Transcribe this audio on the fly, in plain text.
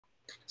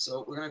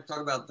So we're going to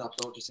talk about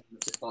Doppler ultrasound, the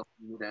pitfalls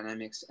of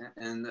hemodynamics.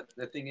 And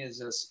the thing is,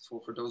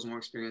 for those more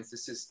experienced,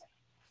 this is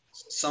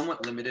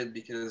somewhat limited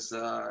because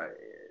I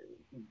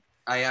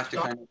have to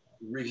kind of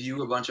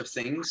review a bunch of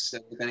things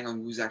depending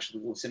on who's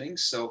actually listening.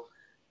 So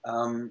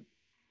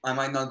I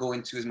might not go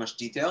into as much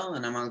detail,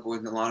 and I might go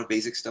into a lot of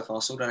basic stuff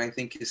also that I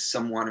think is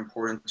somewhat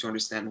important to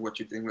understand what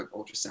you're doing with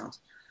ultrasound.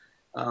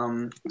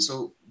 This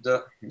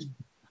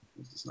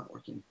is not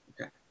working.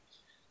 Okay.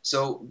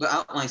 So the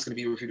outline is going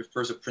to be reviewed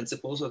first the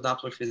principles of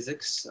Doppler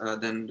physics,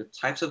 then the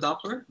types of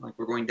Doppler, like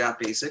we're going that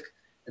basic,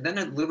 and then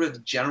a little bit of the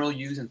general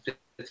use and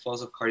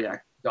pitfalls of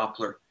cardiac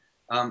Doppler.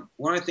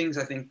 One of the things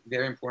I think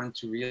very important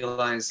to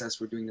realize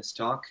as we're doing this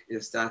talk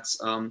is that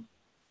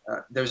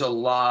there's a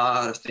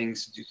lot of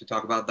things to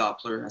talk about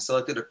Doppler. I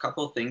selected a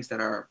couple of things that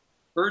are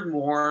heard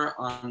more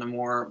on the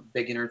more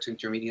beginner to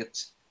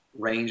intermediate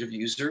range of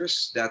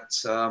users that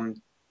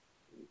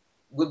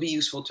would be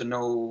useful to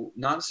know,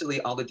 not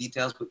necessarily all the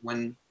details, but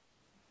when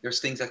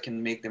there's things that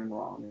can make them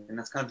wrong. And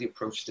that's kind of the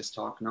approach to this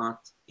talk,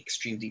 not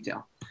extreme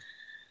detail.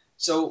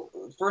 So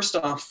first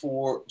off,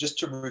 just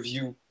to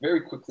review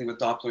very quickly with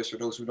Dopplers for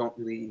those who don't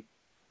really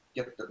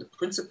get the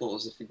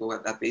principles, if you go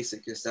at that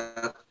basic, is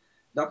that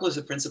Doppler is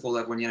a principle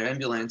that when you have an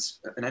ambulance,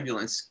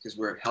 because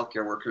we're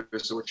healthcare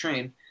workers, so we're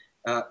trained,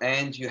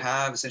 and you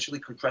have essentially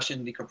compression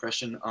and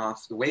decompression of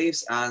the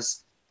waves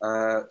as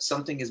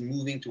something is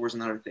moving towards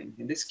another thing.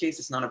 In this case,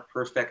 it's not a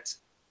perfect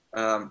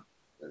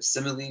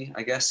simile,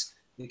 I guess,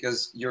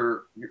 because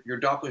your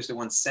Doppler is the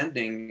one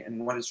sending,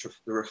 and what is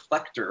the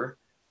reflector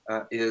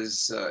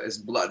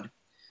is blood.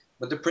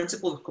 But the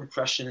principle of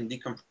compression and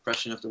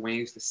decompression of the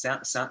waves, the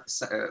sound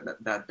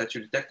that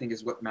you're detecting,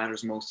 is what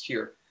matters most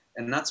here.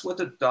 And that's what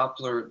the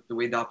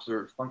way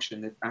Doppler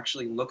functions. It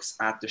actually looks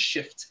at the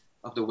shift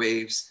of the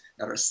waves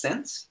that are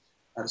sent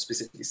at a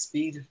specific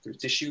speed through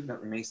tissue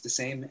that remains the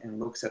same, and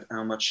looks at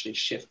how much they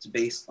shift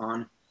based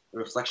on the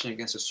reflection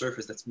against a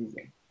surface that's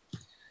moving.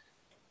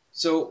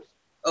 So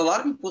a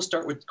lot of people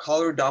start with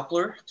color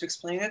Doppler to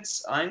explain it.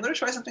 I'm going to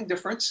try something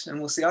different, and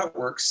we'll see how it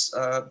works.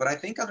 But I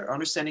think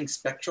understanding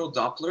spectral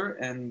Doppler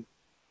and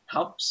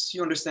helps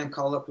you understand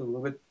color Doppler a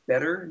little bit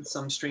better in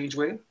some strange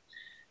way.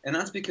 And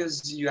that's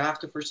because you have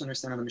to first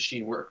understand how the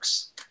machine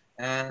works.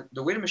 And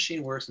the way the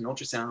machine works in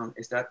ultrasound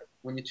is that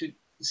when you're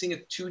seeing a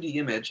 2D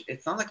image,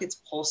 it's not like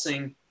it's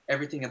pulsing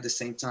everything at the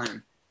same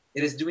time.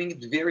 It is doing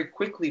it very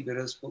quickly, but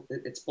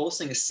it's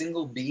pulsing a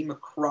single beam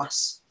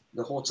across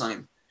the whole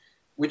time,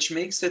 which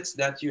makes it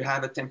that you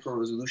have a temporal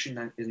resolution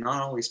that is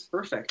not always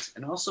perfect,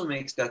 and also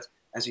makes that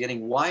as you're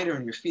getting wider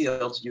in your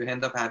field, you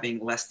end up having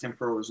less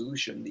temporal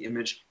resolution. The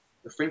image,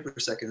 the frame per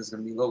second, is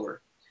going to be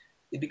lower.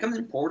 It becomes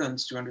important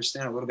to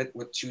understand a little bit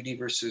what 2D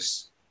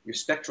versus your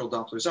spectral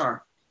Dopplers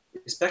are.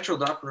 The spectral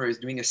Doppler is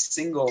doing a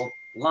single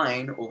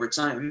line over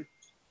time.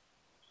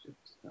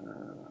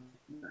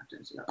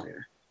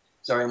 Later.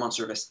 Sorry, I'm on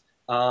service.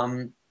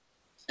 And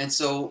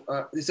so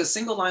it's a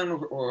single line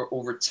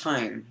over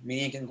time,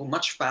 meaning it can go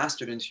much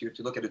faster than if you were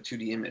to look at a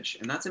 2D image.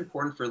 And that's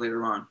important for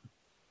later on.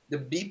 The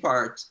B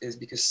part is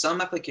because some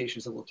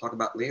applications that we'll talk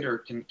about later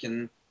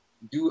can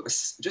do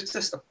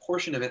just a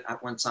portion of it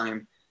at one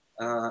time.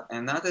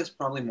 And that is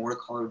probably more the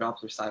color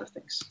Doppler side of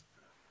things.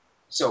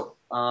 So,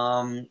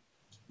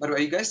 by the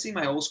way, you guys see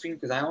my whole screen?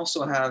 Because I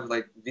also have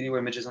like video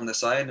images on the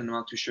side, and I'm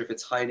not too sure if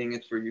it's hiding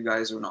it for you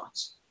guys or not.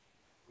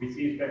 We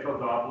see spectral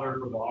Doppler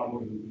for the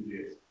automotive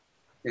enthusiasts.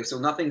 Okay, so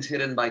nothing's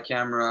hidden by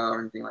camera or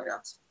anything like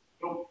that?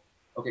 Nope.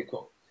 Okay,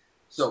 cool.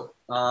 So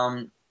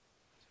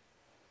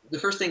the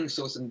first thing,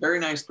 so it's a very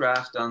nice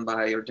graph done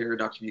by our dear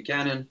Dr.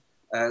 Buchanan.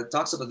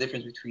 Talks about the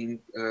difference between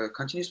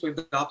continuous wave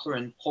Doppler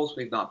and pulse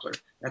wave Doppler.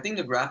 And I think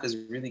the graph is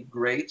really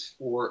great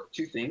for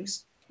two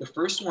things. The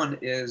first one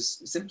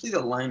is simply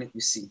the line that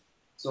you see.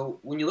 So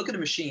when you look at a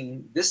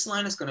machine, this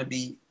line is going to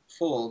be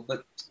full,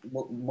 but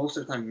most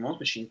of the time in most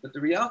machines. But the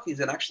reality is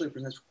that actually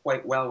presents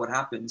quite well what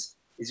happens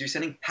is you're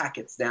sending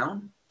packets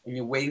down and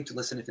you're waiting to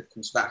listen if it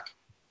comes back.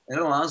 And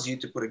it allows you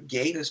to put a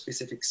gate at a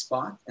specific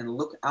spot and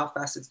look how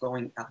fast it's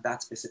going at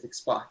that specific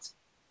spot.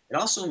 It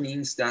also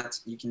means that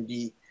you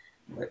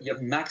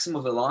have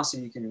maximum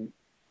velocity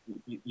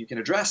you can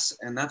address,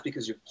 and that's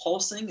because you're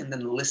pulsing and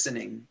then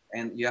listening.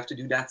 And you have to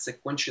do that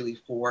sequentially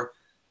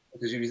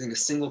because you're using a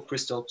single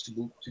crystal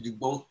to do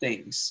both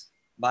things.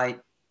 By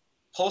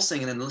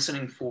pulsing and then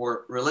listening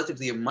for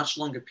relatively a much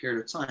longer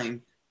period of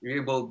time, you're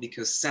able,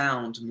 because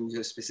sound moves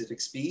at a specific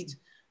speed,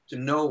 to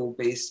know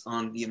based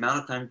on the amount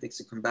of time it takes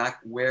to come back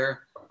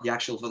where the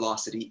actual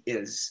velocity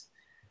is.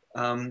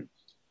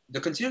 The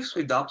continuous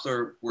wave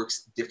Doppler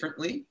works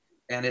differently,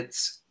 and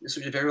it's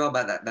very well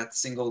by that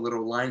single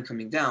little line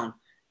coming down,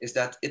 is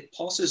that it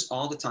pulses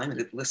all the time and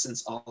it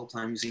listens all the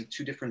time using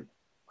two different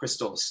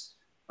crystals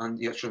on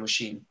the actual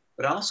machine.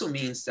 But it also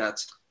means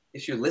that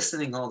if you're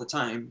listening all the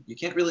time, you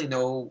can't really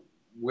know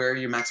where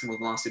your maximum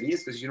velocity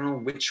is because you don't know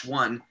which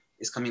one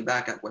is coming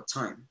back at what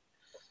time.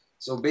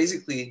 So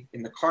basically,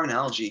 in the car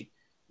analogy,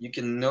 you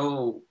can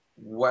know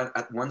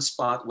at one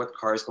spot what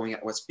car is going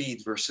at what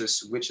speed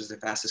versus which is the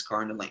fastest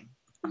car in the lane.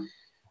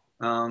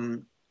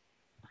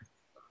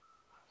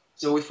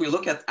 So if we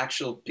look at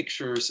actual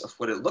pictures of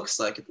what it looks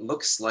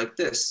like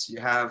this.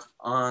 You have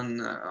on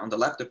the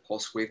left a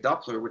pulse wave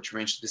Doppler, which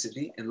range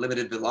specificity and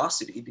limited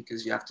velocity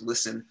because you have to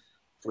listen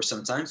for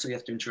some time, so you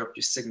have to interrupt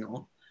your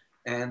signal.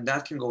 And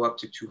that can go up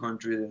to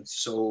 200 and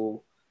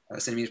so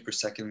centimeters per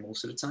second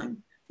most of the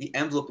time. The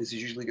envelope is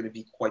usually going to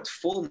be quite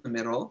full in the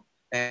middle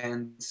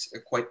and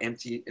quite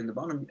empty in the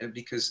bottom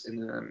because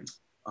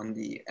on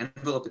the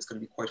envelope it's going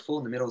to be quite full.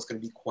 In the middle it's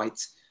going to be quite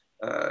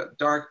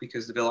dark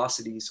because the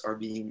velocities are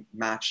being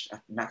matched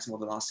at maximal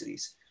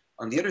velocities.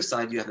 On the other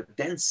side, you have a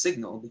dense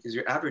signal because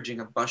you're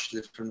averaging a bunch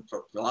of different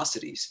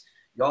velocities.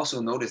 You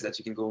also notice that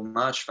you can go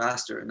much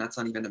faster, and that's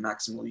not even the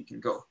maximal you can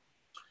go.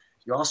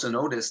 You also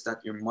notice that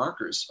your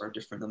markers are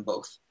different on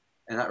both,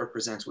 and that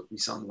represents what we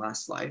saw on the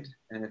last slide,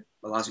 and it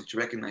allows you to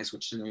recognize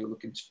which signal you're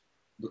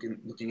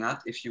looking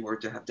at if you were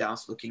to have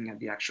doubts looking at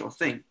the actual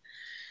thing.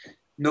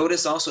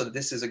 Notice also that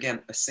this is,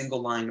 again, a single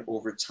line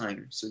over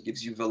time. So it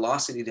gives you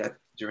velocity that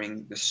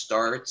during the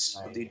start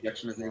of the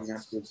ejection, as an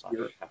example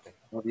here,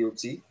 of the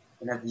OT,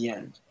 and at the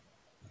end.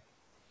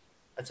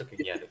 That's okay.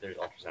 Yeah, there's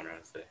ultrasound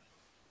around today.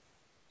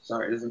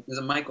 Sorry, there's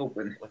a mic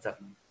open. What's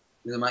up?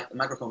 There's a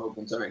microphone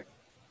open, sorry.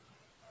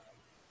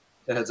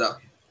 The heads up.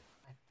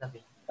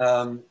 Nothing.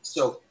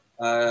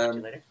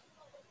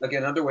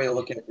 Again, another way to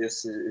look at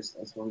this is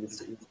going to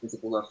the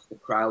principle of the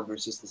crowd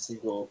versus the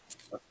single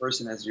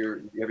person as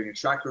you're having a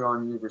tracker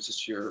on you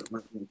versus your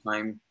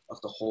time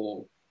of the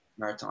whole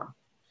marathon.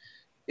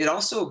 It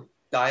also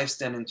dives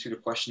then into the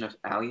question of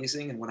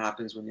aliasing and what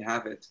happens when you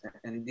have it.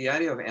 And the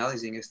idea of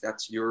aliasing is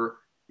that you're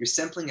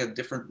sampling at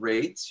different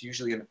rates,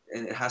 usually, and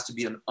it has to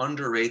be an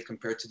under rate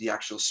compared to the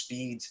actual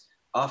speed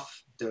of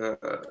the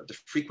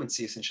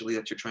frequency essentially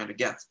that you're trying to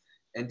get.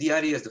 And the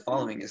idea is the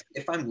following: is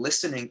if I'm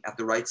listening at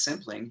the right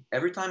sampling,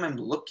 every time I'm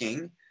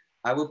looking,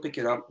 I will pick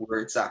it up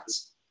where it's at.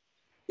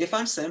 If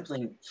I'm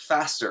sampling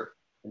faster,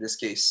 in this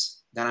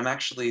case, than I'm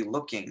actually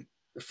looking,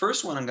 the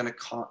first one I'm going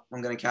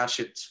to catch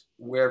it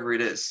wherever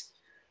it is.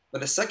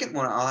 But the second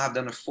one, I'll have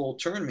done a full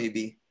turn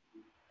maybe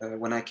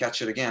when I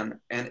catch it again,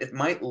 and it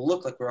might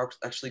look like we're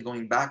actually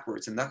going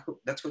backwards. And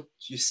that's what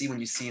you see when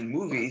you see in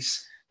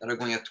movies that are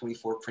going at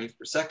 24 frames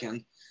per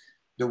second.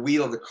 The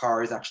wheel of the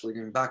car is actually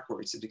going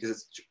backwards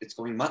because it's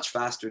going much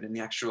faster than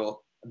the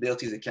actual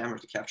ability of the camera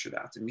to capture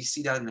that. And we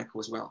see that in echo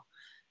as well.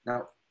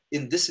 Now,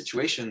 in this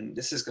situation,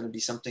 this is going to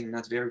be something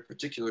that's very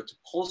particular to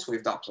pulse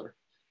wave Doppler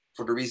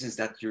for the reasons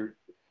that your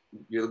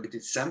ability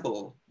to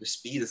sample, the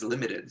speed is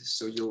limited,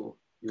 so you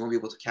won't be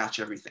able to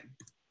catch everything.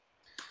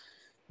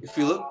 If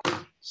we look,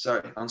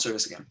 sorry, on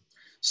service again.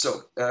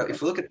 So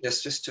if we look at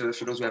this, just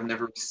for those who have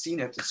never seen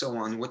it and so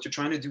on, what you're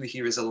trying to do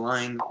here is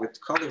align with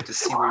color to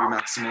see where your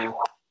maximal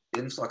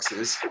influx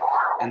is,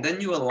 and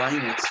then you align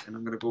it, and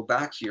I'm going to go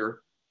back here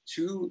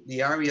to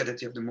the area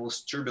that you have the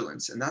most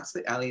turbulence, and that's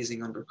the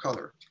aliasing under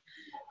color.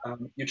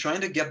 You're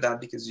trying to get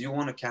that because you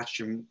want to catch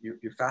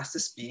your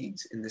fastest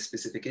speeds in this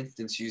specific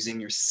instance using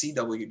your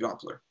CW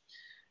Doppler.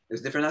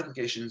 There's different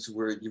applications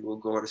where you will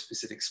go at a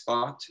specific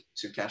spot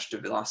to catch the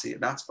velocity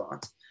at that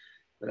spot,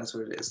 but that's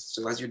what it is.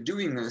 So as you're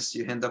doing this,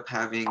 you end up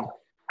having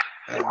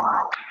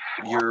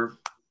your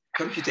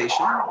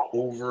computation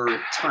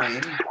over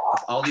time of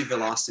all the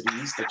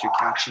velocities that you're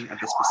catching at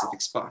the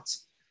specific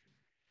spots.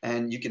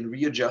 And you can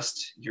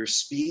readjust your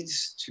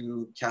speeds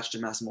to catch the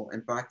maximal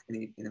impact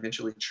and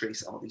eventually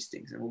trace all these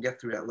things. And we'll get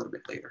through that a little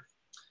bit later.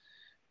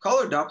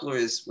 Color Doppler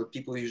is what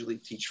people usually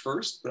teach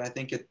first, but I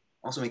think it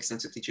also makes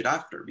sense to teach it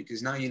after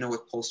because now you know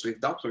what pulse wave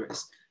Doppler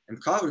is.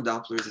 And color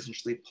Doppler is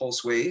essentially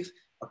pulse wave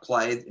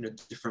applied in a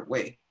different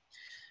way.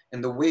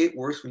 And the way it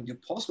works when you do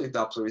pulse wave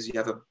Doppler is you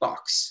have a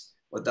box.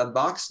 What that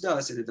box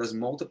does is it does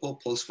multiple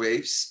pulse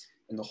waves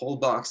in the whole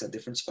box at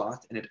different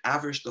spots, and it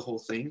averages the whole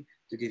thing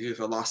to give you a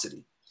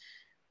velocity.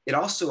 It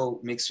also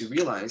makes you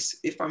realize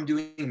if I'm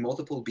doing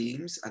multiple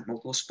beams at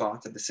multiple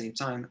spots at the same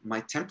time, my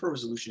temporal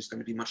resolution is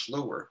going to be much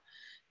lower.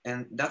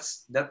 And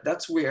that's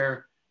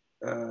where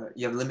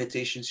you have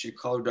limitations to your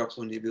color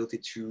Doppler and the ability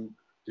to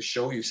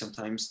show you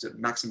sometimes the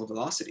maximal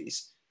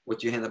velocities.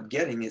 What you end up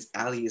getting is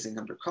aliasing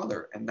under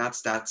color, and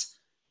that's that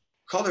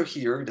color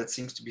here that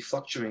seems to be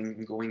fluctuating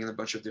and going in a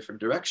bunch of different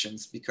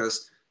directions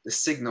because the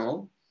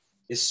signal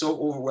is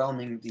so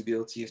overwhelming the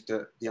ability of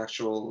the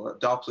actual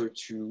Doppler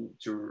to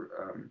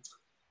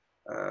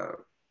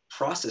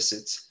process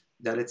it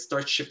that it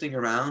starts shifting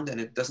around and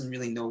it doesn't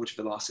really know which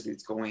velocity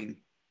it's going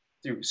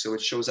through. So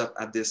it shows up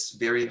at this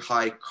very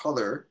high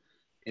color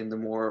in the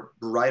more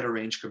brighter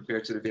range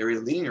compared to the very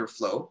linear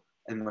flow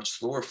and much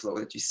slower flow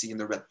that you see in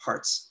the red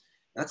parts.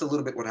 That's a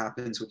little bit what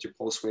happens with your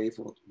pulse wave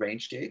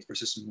range gate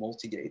versus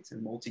multi-gate.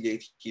 And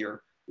multi-gate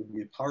here would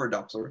be a power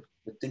Doppler,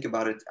 but think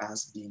about it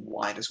as being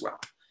wide as well.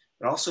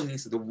 It also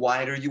means that the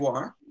wider you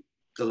are,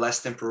 the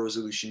less temporal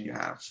resolution you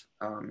have.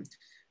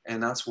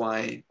 And that's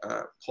why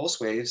pulse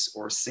waves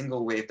or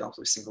single wave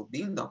Doppler, single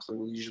beam Doppler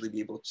will usually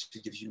be able to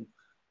give you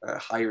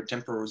higher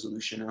temporal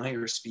resolution and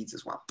higher speeds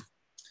as well.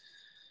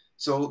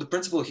 So the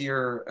principle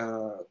here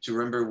to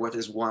remember what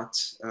is what,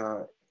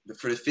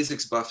 for the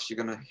physics buffs, you're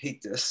gonna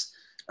hate this.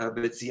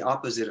 but it's the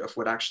opposite of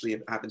what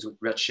actually happens with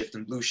red shift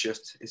and blue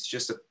shift. It's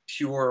just a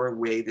pure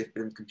way they've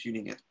been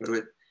computing it. But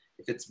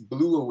if it's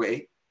blue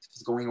away, if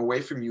it's going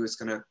away from you, it's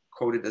going to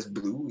code it as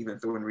blue, even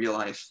though in real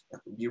life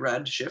that would be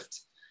red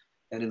shift.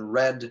 And in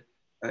red,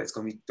 it's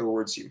going to be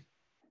towards you.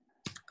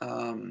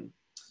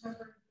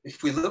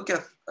 If we look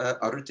at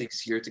other things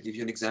here, to give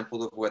you an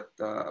example of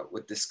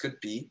what this could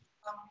be,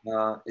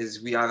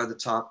 is we have at the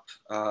top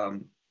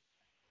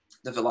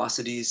the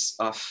velocities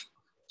of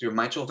through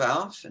mitral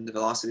valve and the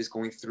velocities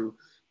going through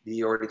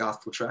the aortic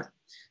outflow tract.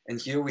 And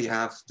here we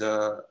have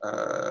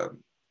the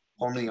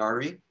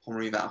pulmonary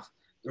valve.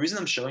 The reason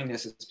I'm showing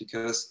this is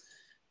because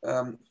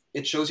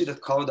it shows you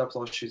that color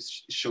Doppler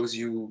shows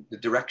you the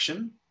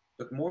direction,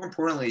 but more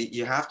importantly,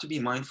 you have to be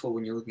mindful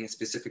when you're looking at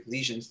specific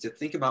lesions to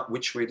think about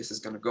which way this is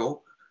going to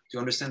go, to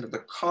understand that the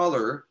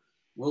color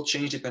will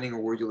change depending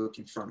on where you're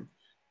looking from.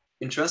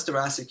 In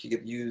transthoracic, you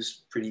get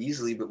used pretty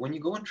easily, but when you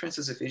go in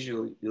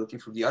transesophageal, you're looking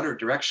from the other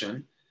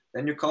direction,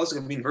 then your colors are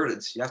going to be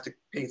inverted. You have to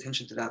pay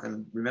attention to that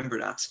and remember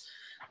that,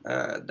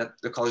 that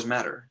the colors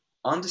matter.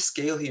 On the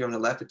scale here on the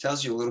left, it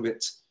tells you a little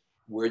bit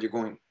where you're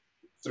going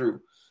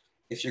through.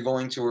 If you're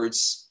going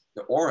towards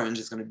the orange,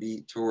 it's going to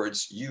be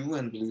towards you,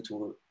 and blue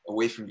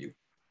away from you.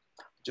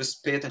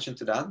 Just pay attention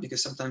to that,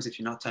 because sometimes if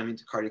you're not timing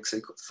the cardiac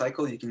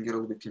cycle, you can get a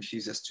little bit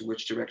confused as to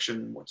which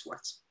direction, what's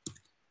what.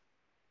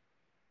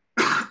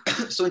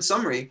 So in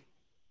summary,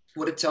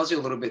 what it tells you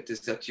a little bit is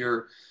that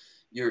your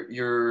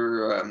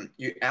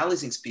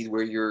aliasing speed,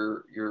 where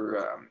you're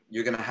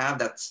going to have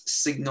that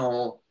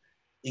signal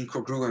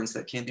incongruence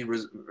that can't be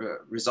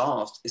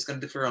resolved, is going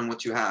to differ on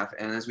what you have.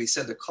 And as we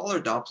said, the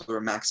color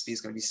Doppler max speed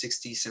is going to be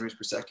 60 centimeters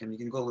per second. You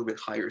can go a little bit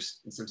higher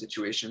in some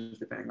situations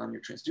depending on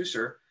your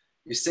transducer.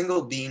 Your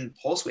single beam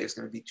pulse wave is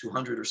going to be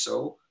 200 or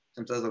so,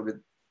 sometimes a little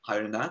bit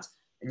higher than that.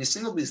 And your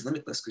single beam is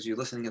limitless because you're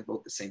listening at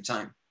both at the same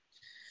time.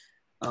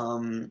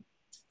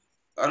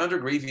 Another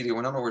great video,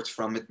 I don't know where it's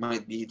from, it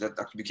might be that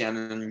Dr.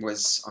 Buchanan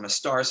was on a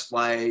STARS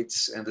flight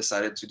and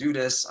decided to do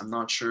this. I'm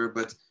not sure,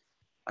 but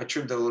I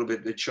trimmed it a little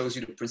bit. It shows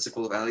you the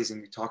principle of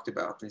aliasing we talked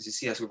about. And as you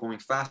see, as we're going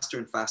faster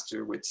and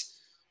faster with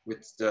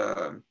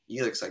the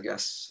helix, I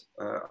guess,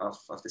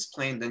 of this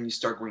plane, then you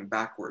start going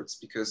backwards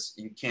because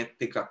you can't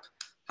pick up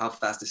how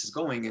fast this is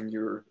going, and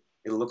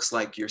it looks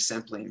like you're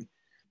sampling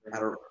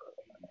at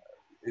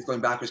it's going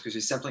backwards because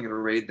you're sampling at a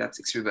rate that's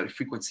exceeded by the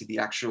frequency, the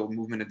actual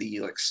movement of the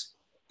helix.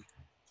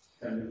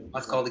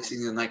 That's called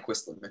exceeding the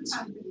Nyquist limits.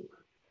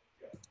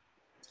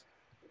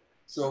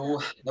 So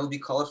that would be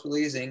colorful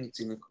aliasing,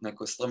 exceeding the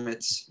Nyquist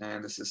limits,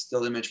 and this is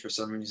still image for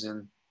some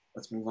reason.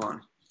 Let's move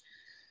on.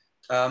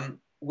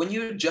 When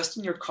you're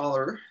adjusting your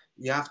color,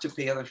 you have to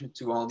pay attention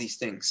to all these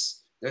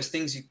things. There's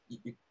things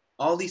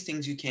all these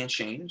things you can't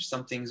change.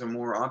 Some things are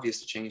more obvious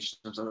to change,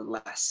 some are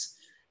less.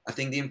 I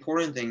think the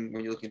important thing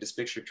when you're looking at this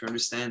picture to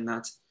understand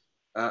that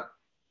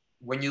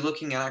when you're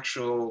looking at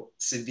actual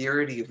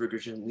severity of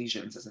regurgitant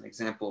lesions, as an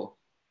example,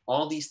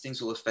 all these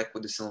things will affect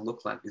what this will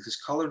look like, because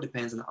color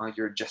depends on how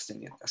you're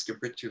adjusting it as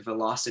compared to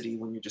velocity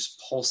when you're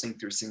just pulsing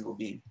through a single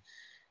beam.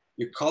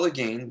 Your color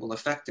gain will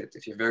affect it.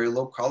 If you have very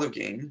low color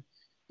gain,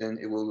 then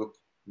it will look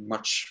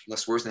much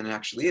less worse than it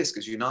actually is,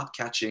 because you're not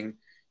catching,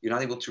 you're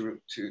not able to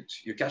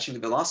you're catching the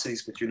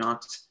velocities, but you're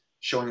not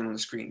showing it on the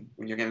screen.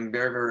 When you're getting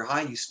very, very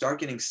high, you start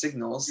getting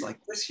signals like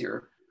this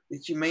here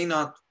that you may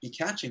not be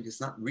catching.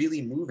 It's not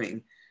really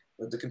moving,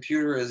 but the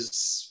computer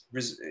is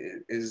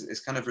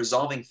kind of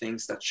resolving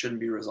things that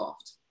shouldn't be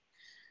resolved.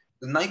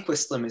 The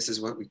Nyquist limits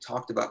is what we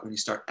talked about when you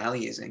start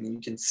aliasing. And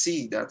you can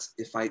see that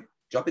if I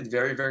drop it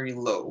very, very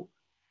low,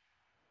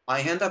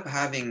 I end up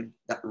having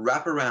that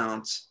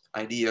wraparound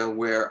idea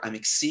where I'm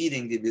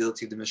exceeding the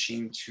ability of the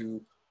machine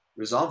to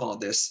resolve all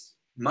this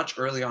much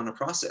earlier on in the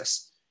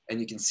process. And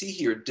you can see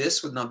here,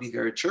 this would not be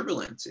very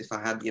turbulent if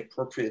I had the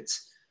appropriate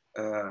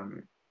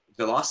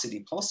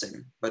velocity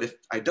pulsing. But if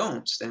I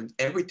don't, then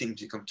everything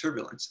becomes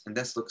turbulent. And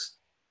this looks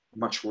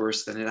much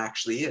worse than it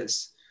actually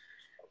is.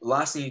 The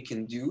last thing you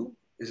can do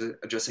is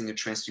adjusting the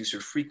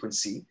transducer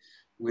frequency,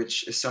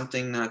 which is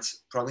something that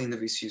probably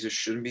novice users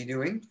shouldn't be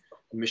doing.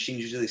 The machine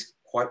usually is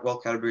quite well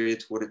calibrated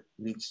to what it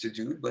needs to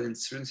do, but in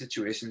certain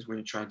situations when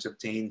you're trying to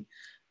obtain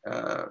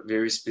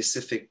very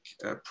specific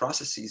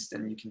processes,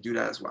 then you can do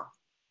that as well.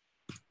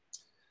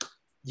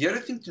 The other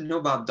thing to know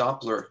about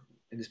Doppler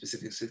in this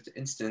specific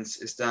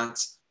instance is that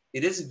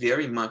it is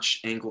very much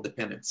angle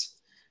dependent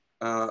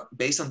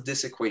based on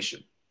this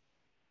equation.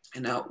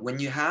 And now when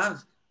you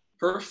have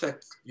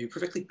you're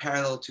perfectly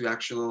parallel to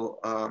actual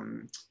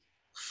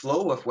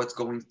flow of what's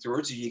going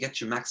towards you, you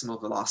get your maximal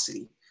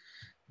velocity.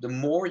 The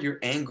more your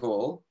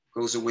angle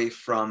goes away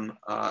from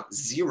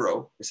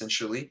zero,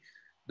 essentially,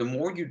 the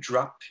more you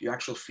drop your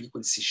actual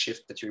frequency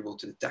shift that you're able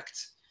to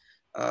detect.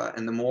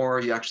 And the more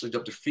you actually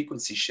drop the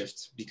frequency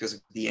shift because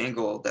of the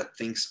angle that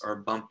things are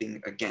bumping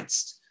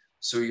against.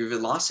 So your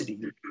velocity,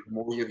 the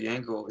more you have the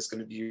angle, is going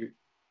to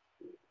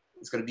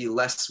be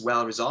less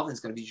well resolved. And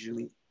it's going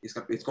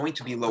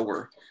to be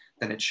lower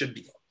than it should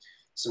be.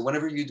 So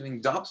whenever you're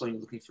doing Doppler and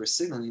you're looking for a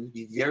signal, you need to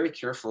be very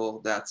careful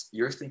that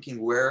you're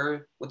thinking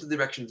what the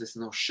direction of the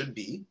signal should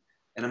be,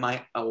 And am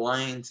I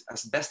aligned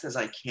as best as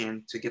I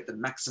can to get the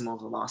maximal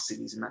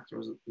velocities and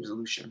maximal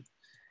resolution?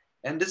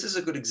 And this is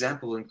a good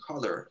example in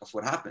color of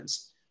what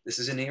happens. This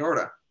is an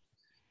aorta,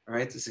 all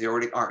right? This is the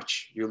aortic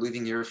arch. You're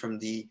leaving here from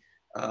the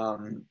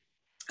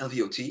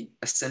LVOT,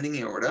 ascending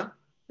aorta,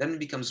 then it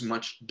becomes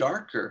much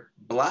darker,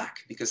 black,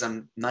 because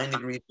I'm 9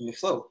 degrees from the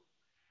flow.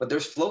 But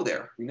there's flow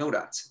there, we know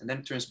that. And then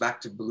it turns back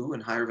to blue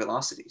and higher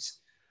velocities.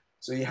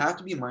 So you have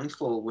to be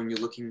mindful when you're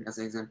looking, as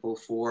an example,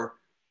 for,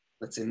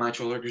 let's say,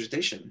 mitral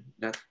regurgitation,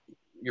 that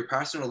your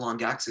parasternal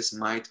long axis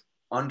might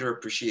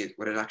underappreciate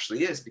what it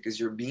actually is, because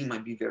your beam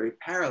might be very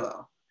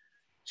parallel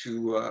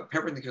to,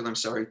 perpendicular, I'm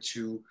sorry,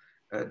 to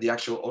the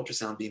actual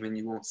ultrasound beam, and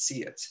you won't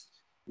see it.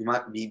 You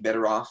might be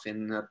better off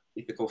in a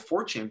typical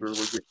 4-chamber where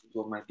your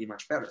signal might be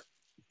much better.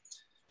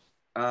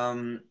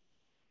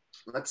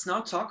 Let's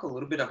now talk a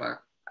little bit about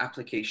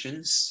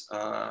applications.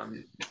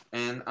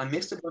 And I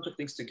mixed a bunch of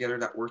things together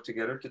that work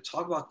together to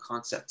talk about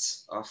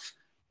concepts of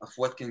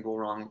what can go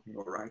wrong, what can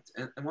go right.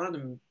 And one of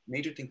the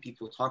major things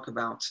people talk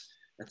about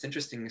that's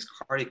interesting is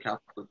cardiac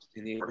output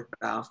in the aortic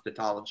valve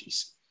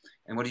pathologies.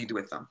 And what do you do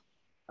with them?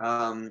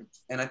 And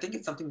I think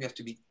it's something we have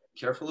to be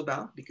careful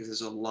about, because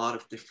there's a lot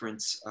of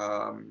different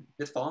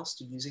pitfalls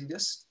to using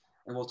this.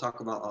 And we'll talk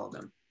about all of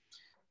them.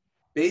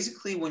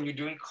 Basically, when you're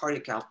doing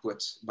cardiac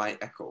output by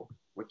echo,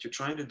 what you're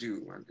trying to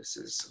do, and this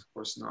is of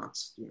course not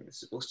doing what it's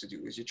supposed to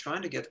do, is you're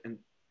trying to get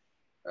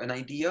an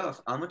idea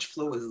of how much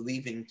flow is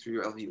leaving through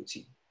your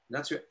LVOT.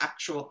 That's your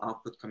actual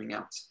output coming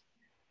out.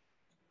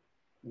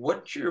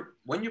 When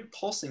you're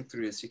pulsing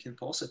through this, you can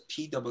pulse a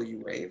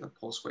PW wave, a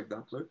pulse wave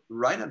Doppler,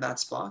 right at that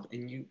spot,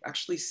 and you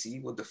actually see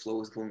what the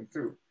flow is going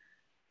through.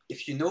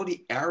 If you know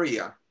the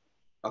area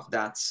of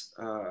that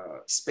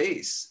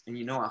space, and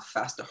you know how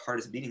fast the heart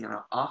is beating and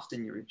how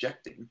often you're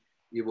ejecting,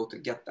 you're able to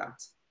get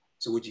that.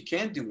 So what you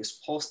can do is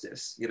pulse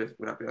this, get a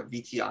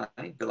VTI,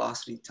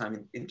 velocity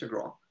time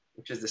integral,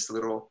 which is this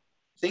little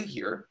thing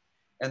here.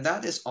 And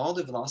that is all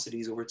the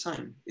velocities over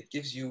time. It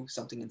gives you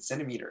something in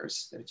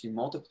centimeters that if you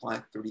multiply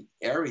through the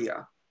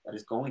area that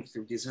is going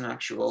through, gives an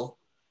actual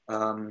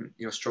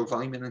stroke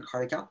volume and then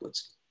cardiac output.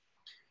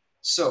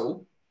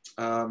 So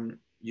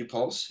you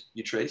pulse,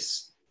 you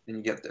trace, and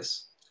you get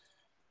this.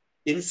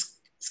 In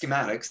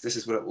schematics, this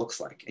is what it looks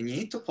like. And you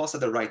need to pulse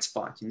at the right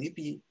spot. You need to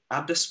be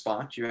at the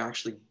spot you're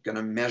actually going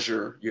to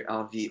measure your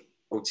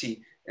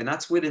LVOT. And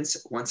that's within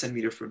 1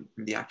 centimeter from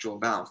the actual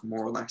valve,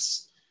 more or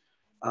less.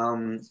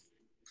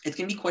 It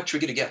can be quite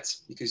tricky to get,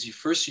 because you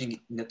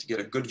need to get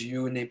a good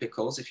view in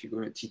apicals. If you're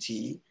going to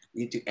TTE,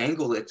 you need to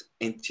angle it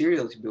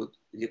anteriorly to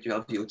get your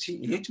LVOT.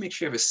 You need to make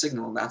sure you have a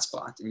signal in that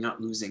spot and you're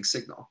not losing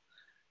signal.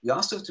 You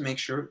also have to make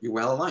sure you're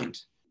well aligned,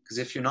 because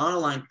if you're not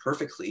aligned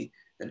perfectly,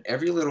 then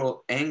every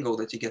little angle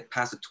that you get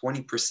past the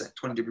 20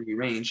 degree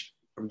range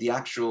from the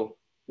actual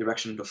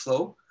direction of the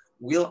flow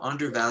will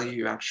undervalue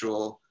your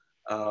actual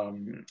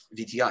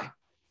VTI.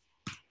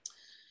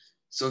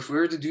 So if we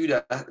were to do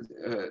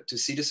that, to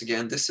see this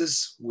again, this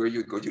is where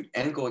you go, you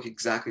angle it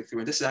exactly through.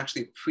 And this is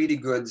actually a pretty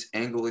good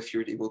angle if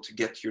you're able to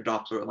get your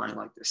Doppler aligned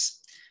like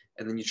this.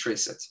 And then you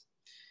trace it.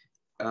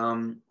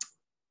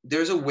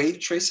 There's a way to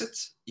trace it.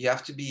 You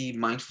have to be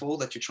mindful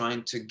that you're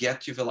trying to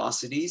get your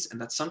velocities,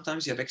 and that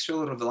sometimes you have extra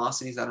little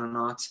velocities that are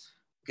not,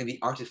 can be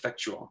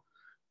artifactual.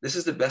 This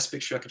is the best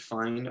picture I could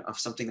find of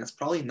something that's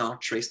probably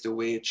not traced the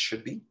way it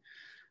should be,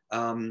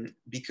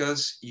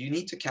 because you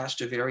need to catch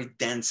a very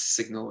dense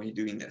signal when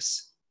you're doing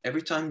this.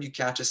 Every time you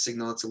catch a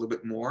signal that's a little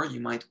bit more, you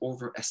might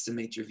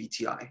overestimate your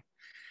VTI.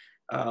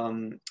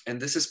 And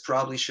this is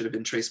probably should have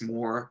been traced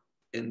more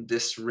in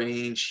this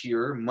range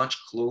here, much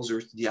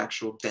closer to the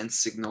actual dense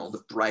signal,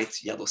 the bright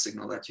yellow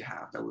signal that you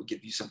have, that will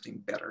give you something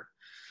better.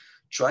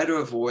 Try to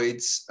avoid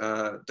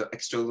the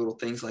extra little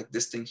things like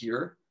this thing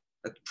here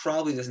that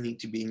probably doesn't need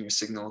to be in your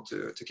signal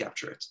to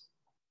capture it.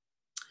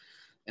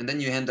 And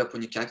then you end up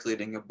when you're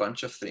calculating a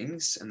bunch of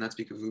things, and that's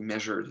because we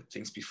measured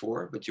things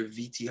before, but your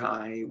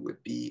VTI would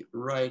be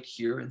right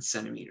here in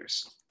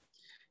centimeters.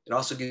 It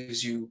also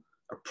gives you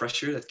a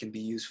pressure that can be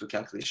used for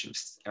calculation of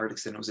aortic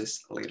stenosis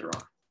later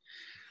on.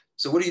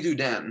 So what do you do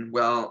then?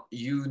 Well,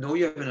 you know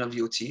you have an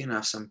LVOT, and I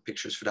have some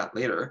pictures for that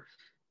later.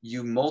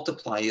 You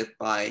multiply it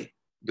by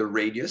the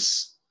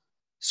radius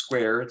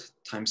squared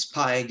times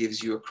pi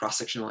gives you a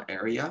cross-sectional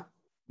area.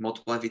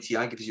 Multiply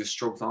VTI gives you a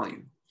stroke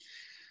volume.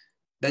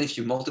 Then if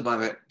you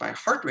multiply it by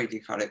heart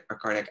rate,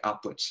 cardiac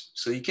output.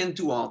 So you can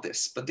do all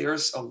this, but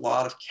there's a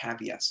lot of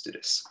caveats to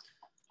this.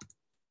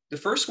 The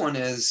first one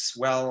is,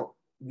 well,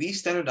 we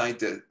standardize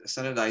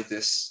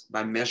this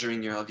by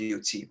measuring your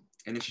LVOT.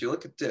 And if you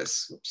look at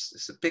this, whoops,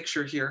 this is a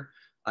picture here.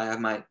 I have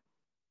my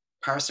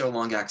parasternal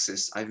long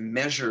axis. I've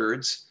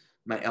measured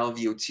my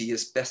LVOT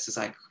as best as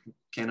I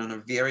can on a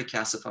very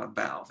calcified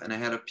valve. And I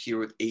had up here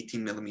with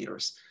 18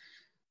 millimeters.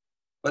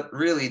 But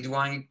really, do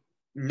I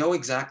know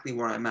exactly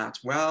where I'm at?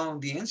 Well,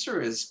 the answer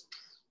is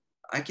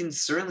I can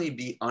certainly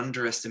be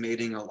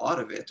underestimating a lot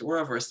of it or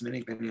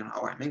overestimating depending on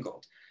how I'm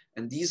angled.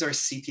 And these are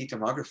CT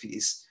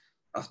tomographies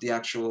of the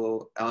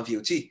actual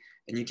LVOT.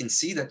 And you can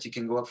see that you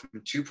can go up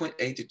from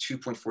 2.8 to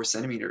 2.4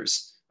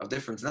 centimeters of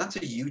difference. And that's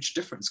a huge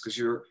difference because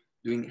you're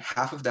doing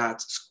half of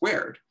that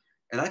squared.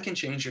 And that can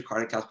change your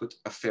cardiac output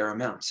a fair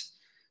amount.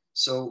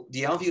 So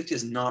the alveoli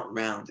is not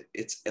round,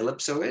 it's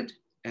ellipsoid,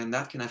 and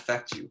that can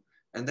affect you.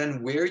 And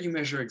then where you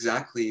measure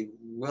exactly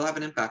will have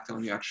an impact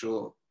on your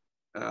actual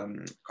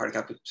cardiac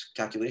output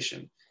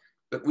calculation.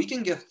 But we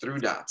can get through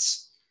that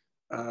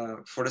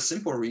for the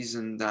simple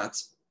reason that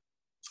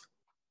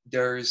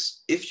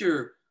if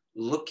you're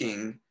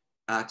looking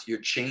at your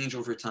change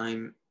over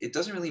time, it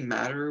doesn't really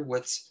matter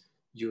what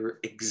your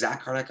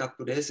exact cardiac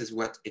output is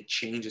what it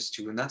changes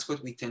to. And that's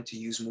what we tend to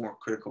use more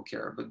critical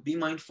care. But be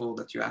mindful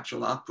that your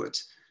actual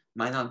output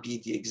might not be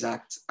the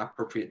exact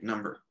appropriate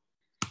number.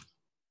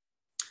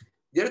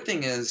 The other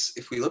thing is,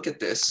 if we look at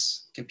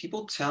this, can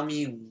people tell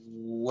me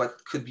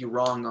what could be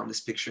wrong on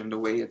this picture and the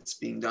way it's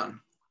being done?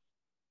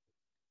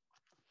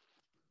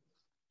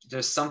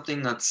 There's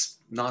something that's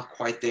not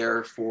quite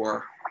there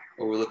for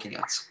what we're looking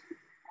at.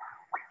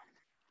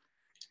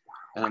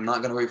 And I'm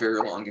not going to wait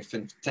very long. If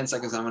in 10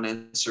 seconds I'm going to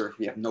answer, if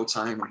we have no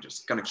time, I'm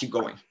just going to keep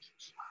going.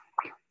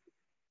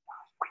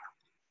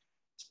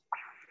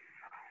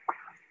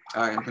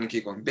 All right, I'm going to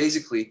keep going.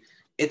 Basically,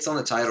 it's on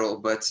the title,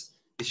 but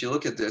if you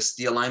look at this,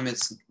 the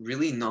alignment's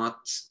really not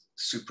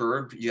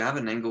superb. You have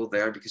an angle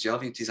there because your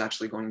LVT is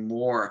actually going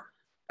more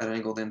at an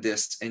angle than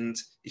this. And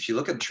if you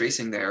look at the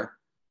tracing there,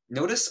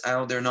 notice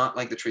how they're not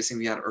like the tracing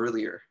we had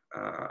earlier.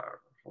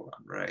 Hold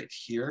on, right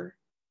here.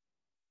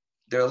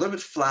 They're a little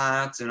bit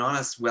flat, they're not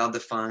as well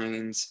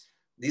defined.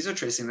 These are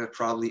tracing that are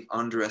probably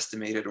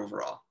underestimated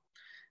overall.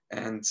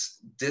 And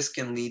this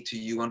can lead to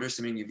you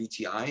underestimating your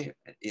VTI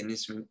and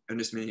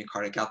underestimating your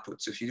cardiac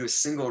output. So if you do a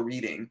single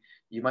reading,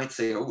 you might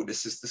say, oh,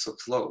 this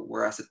looks low,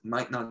 whereas it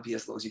might not be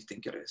as low as you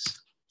think it is.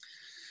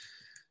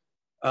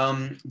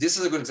 This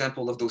is a good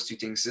example of those two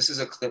things. This is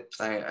a clip,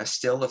 a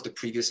still of the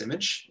previous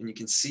image, and you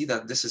can see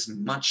that this is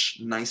much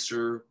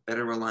nicer,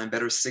 better aligned,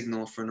 better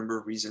signal for a number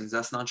of reasons.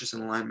 That's not just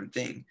an alignment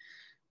thing,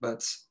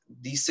 but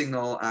these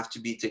signals have to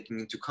be taken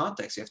into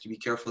context. You have to be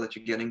careful that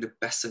you're getting the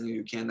best signal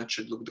you can that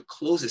should look the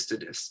closest to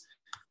this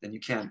than you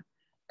can.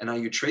 And how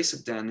you trace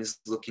it then is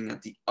looking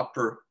at the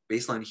upper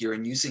baseline here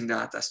and using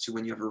that as to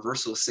when you have a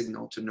reversal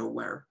signal to know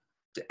where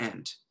to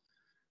end.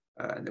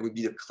 And that would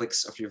be the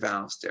clicks of your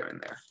valves there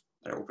and there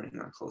that are opening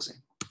and closing.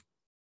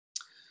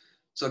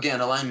 So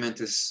again, alignment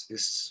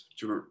is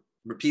to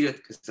repeat it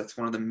because that's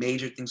one of the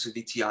major things with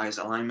VTI is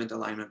alignment,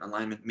 alignment,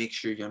 alignment. Make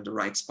sure you're on the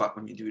right spot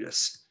when you do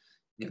this.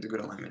 You have the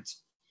good alignment.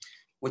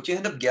 What you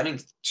end up getting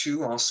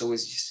to also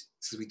is,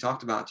 as we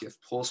talked about, you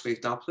have pulse wave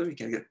Doppler, you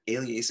can get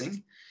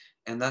aliasing,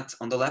 and that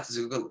on the left is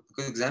a good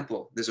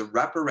example. There's a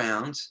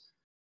wraparound,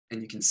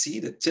 and you can see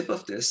the tip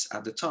of this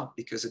at the top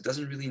because it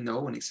doesn't really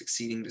know when it's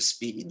exceeding the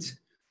speed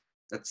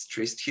that's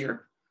traced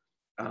here,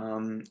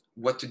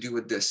 what to do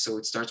with this. So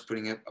it starts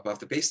putting it above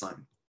the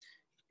baseline.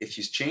 If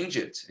you change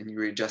it and you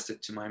readjust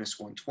it to minus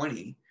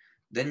 120,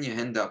 then you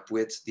end up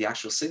with the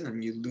actual signal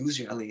and you lose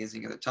your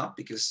aliasing at the top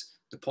because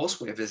the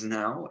pulse wave is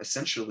now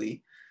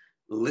essentially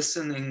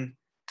listening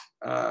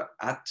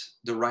at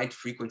the right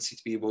frequency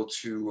to be able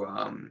to,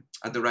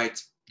 at the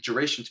right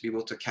duration to be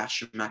able to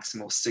catch your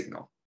maximal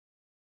signal.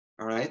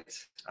 All right,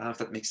 I don't know if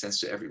that makes sense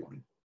to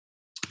everyone.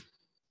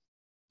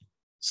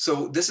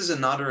 So this is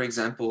another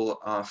example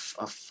of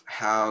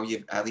how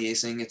you have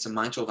aliasing. It's a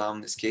mitral valve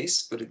in this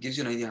case, but it gives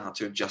you an idea how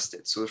to adjust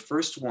it. So the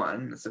first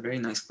one, that's a very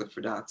nice clip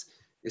for that,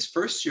 is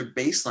first your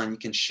baseline, you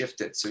can shift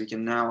it. So you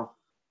can now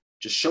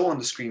just show on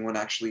the screen what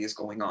actually is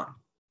going on.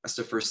 That's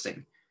the first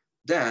thing.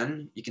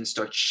 Then you can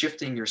start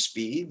shifting your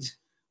speed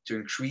to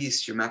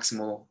increase your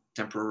maximal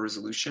temporal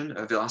resolution,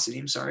 velocity,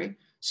 I'm sorry.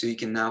 So you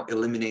can now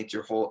eliminate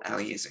your whole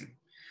aliasing.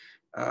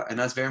 And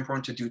that's very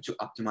important to do to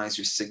optimize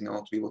your signal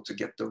to be able to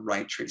get the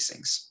right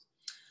tracings.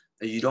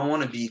 You don't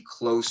want to be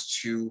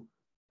close to,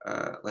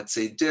 let's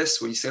say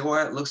this, where you say,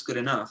 well, it looks good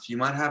enough. You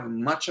might have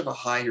much of a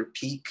higher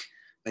peak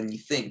than you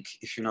think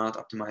if you're not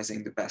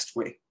optimizing the best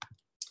way.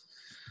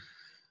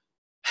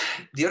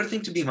 The other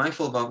thing to be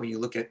mindful about when you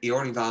look at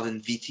aortic valve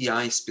and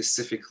VTI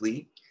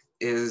specifically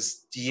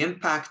is the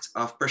impact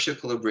of pressure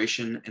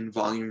calibration and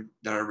volume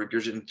that are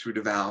regurgitated through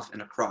the valve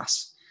and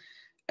across.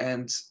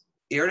 And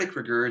aortic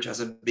regurg has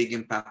a big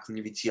impact on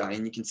your VTI,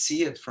 and you can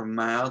see it from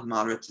mild,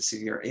 moderate to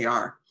severe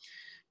AR.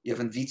 You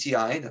have a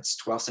VTI that's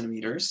 12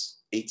 centimeters,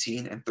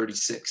 18, and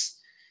 36.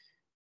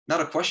 Now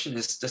the question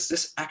is, does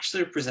this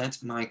actually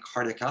represent my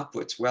cardiac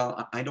output?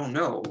 Well, I don't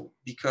know,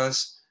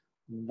 because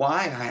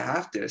why I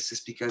have this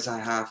is because I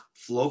have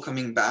flow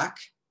coming back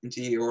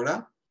into the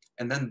aorta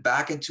and then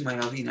back into my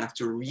LV, and I have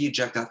to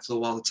re-eject that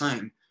flow all the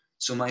time.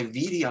 So my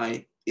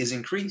VTI is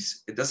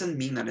increased. It doesn't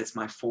mean that it's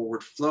my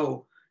forward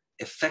flow,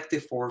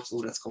 effective forward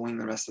flow that's going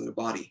the rest of the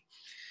body.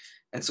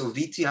 And so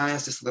VTI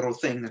has this little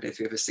thing that if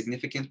you have a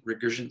significant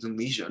regurgitant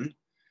lesion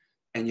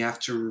and you have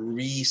to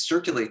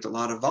recirculate a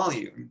lot of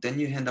volume, then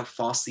you end up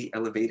falsely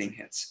elevating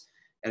hits.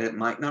 And it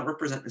might not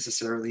represent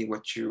necessarily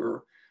what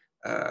your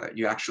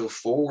actual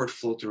forward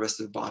flow to the rest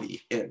of the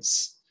body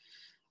is.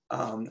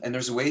 And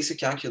there's ways to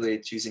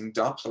calculate using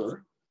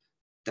Doppler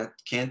that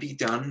can be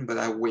done, but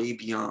are way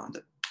beyond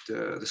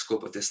the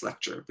scope of this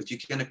lecture, but you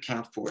can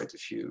account for it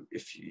if you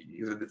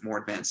have a bit more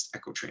advanced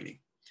echo training.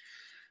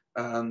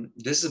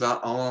 This is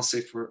about all I'll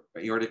say for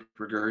aortic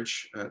regurg,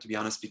 to be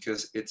honest,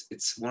 because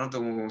it's one of the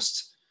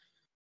most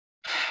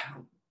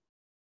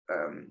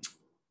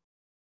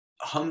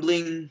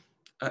humbling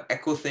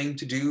echo thing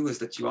to do, is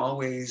that you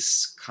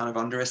always kind of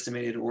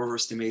underestimate it or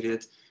overestimate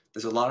it.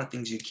 There's a lot of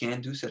things you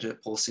can do, such as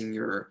pulsing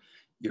your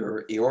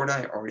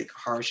aorta, aortic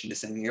arch, and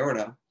descending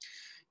aorta.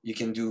 You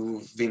can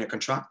do vena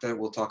contracta,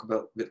 we'll talk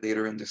about a bit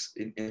later in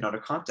another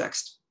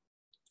context.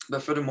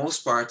 But for the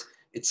most part,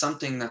 it's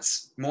something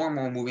that's more and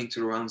more moving to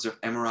the realms of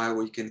MRI,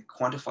 where you can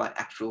quantify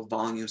actual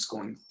volumes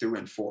going through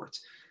and forth.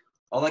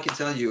 All I can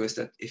tell you is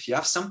that if you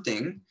have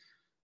something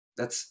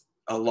that's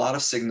a lot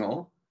of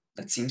signal,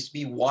 that seems to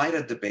be wide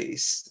at the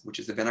base, which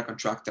is the vena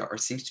contracta, or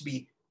seems to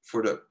be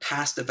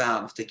past the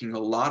valve, taking a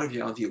lot of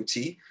your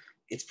LVOT,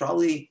 it's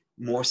probably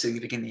more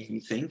significant than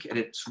you think, and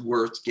it's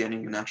worth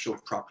getting an actual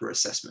proper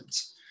assessment.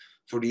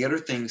 For the other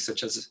things,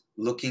 such as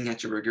looking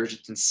at your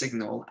regurgitant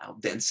signal, how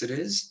dense it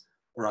is,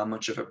 or how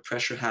much of a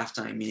pressure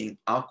half-time, meaning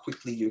how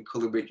quickly you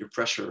equilibrate your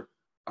pressure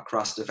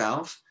across the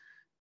valve,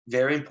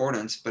 very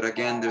important. But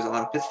again, there's a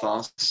lot of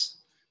pitfalls.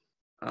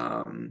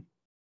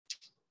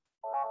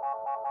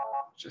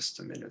 Just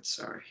a minute,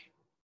 sorry.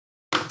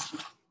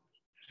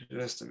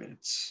 Just a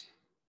minute.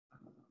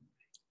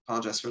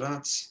 Apologize for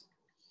that.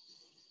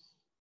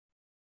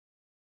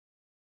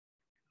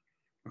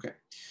 Okay.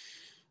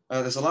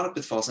 There's a lot of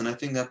pitfalls, and I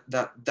think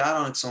that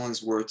on its own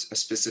is worth a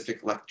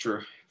specific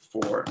lecture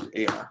for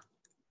AR.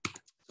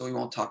 So we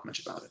won't talk much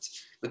about it.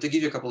 But to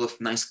give you a couple of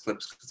nice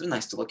clips, because they're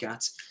nice to look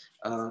at,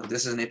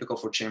 this is an apical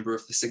four chamber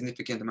with a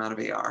significant amount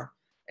of AR.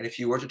 And if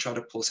you were to try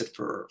to pulse it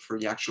for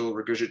the actual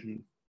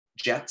regurgitant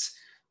jet,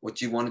 what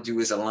you want to do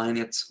is align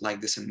it like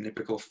this in an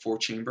apical four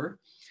chamber.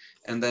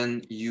 And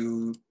then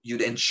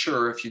you'd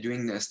ensure, if you're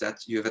doing this,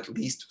 that you have at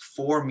least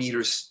 4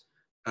 meters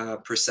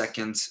per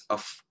second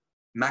of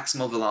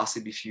maximal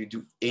velocity if you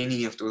do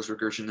any of those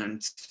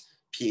regurgitant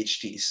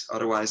PHTs.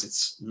 Otherwise,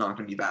 it's not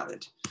going to be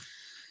valid.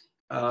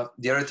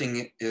 The other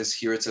thing is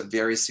here, it's a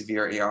very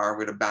severe AR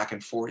with a back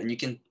and forth. And you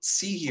can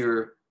see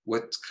here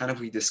what kind of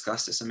we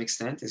discussed to some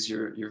extent is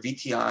your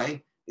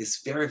VTI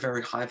is very,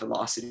 very high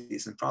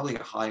velocities and probably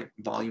a high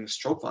volume,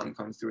 stroke volume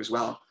coming through as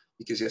well,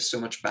 because you have so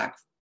much back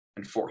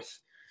and forth.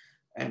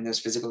 And there's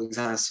physical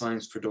exam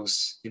signs for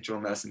those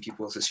internal medicine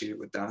people associated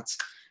with that.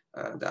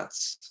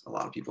 That's a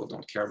lot of people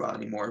don't care about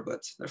anymore,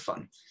 but they're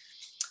fun.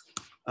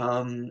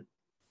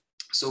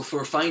 So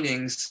for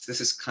findings,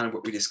 this is kind of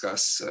what we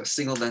discuss.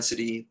 Signal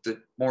density,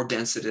 the more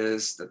dense it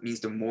is, that means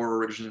the more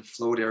regurgitant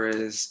flow there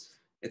is.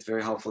 It's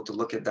very helpful to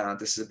look at that.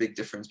 This is a big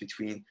difference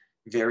between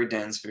very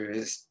dense,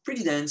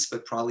 pretty dense,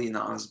 but probably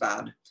not as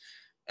bad.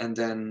 And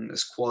then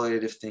there's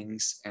qualitative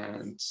things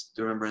and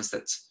the remembrance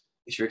that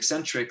if you're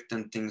eccentric,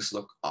 then things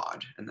look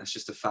odd. And that's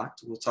just a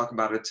fact. We'll talk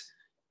about it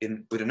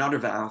with another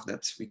valve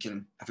that we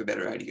can have a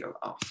better idea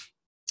of.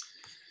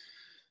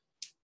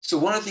 So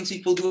one of the things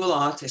people do a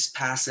lot is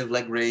passive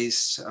leg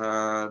raise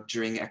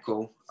during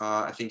echo.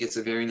 I think it's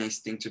a very nice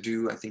thing to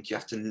do. I think you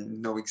have to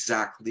know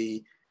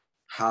exactly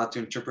how to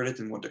interpret it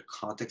and what the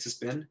context has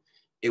been.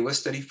 It was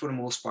studied for the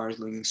most part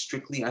looking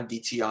strictly at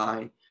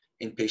VTI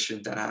in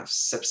patients that have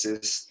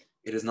sepsis.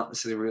 It is not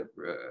necessarily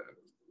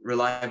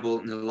reliable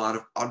in a lot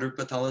of other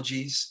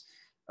pathologies.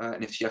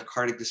 And if you have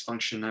cardiac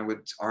dysfunction, I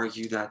would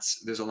argue that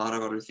there's a lot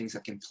of other things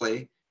that can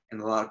play.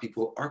 And a lot of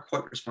people are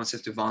quite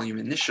responsive to volume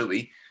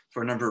initially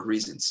for a number of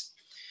reasons.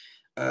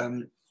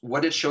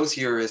 What it shows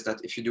here is that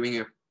if you're doing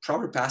a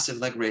proper passive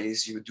leg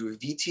raise, you would do a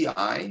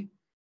VTI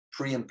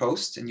pre and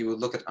post, and you would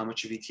look at how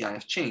much your VTI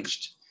have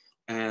changed.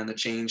 And the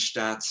change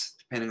that,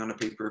 depending on the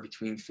paper,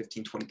 between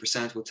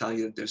 15–20% will tell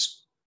you that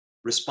there's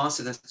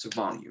responsiveness to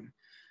volume.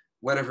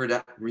 Whatever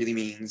that really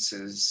means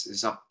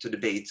is up to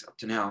debate up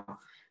to now.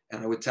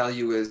 And I would tell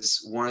you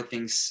is one of the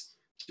things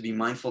to be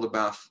mindful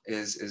about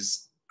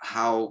is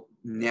how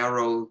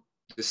narrow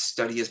the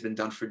study has been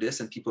done for this,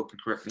 and people can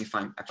correct me if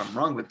I'm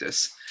wrong with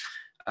this.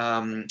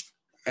 And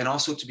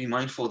also to be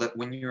mindful that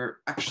when you're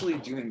actually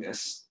doing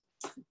this,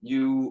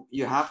 you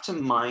have to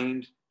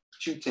mind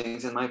two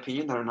things, in my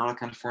opinion, that are not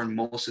accounted for in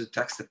most of the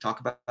texts that talk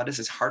about this,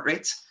 is heart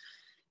rate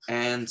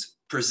and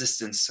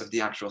persistence of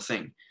the actual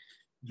thing.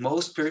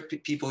 Most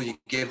people, you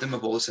give them a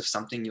bolus of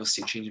something, you'll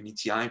see a change in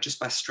VTI just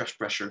by stretch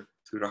pressure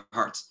through the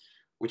heart.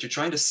 What you're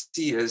trying to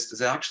see is, does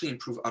it actually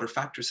improve other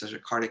factors such as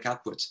cardiac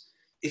output?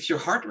 If your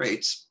heart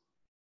rate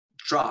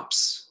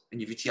drops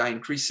and your VTI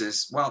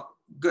increases, well,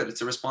 good,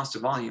 it's a response to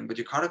volume, but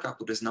your cardiac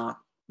output is not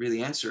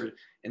really answered.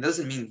 It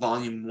doesn't mean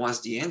volume was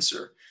the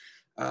answer.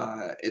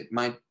 It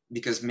might,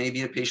 because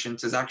maybe a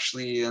patient is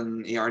actually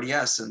an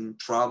ARDS and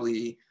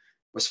probably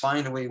was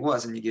fine the way it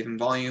was, and you give him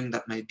volume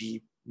that might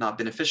be not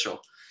beneficial.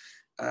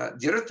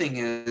 The other thing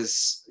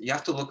is you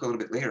have to look a little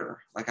bit later.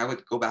 Like I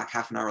would go back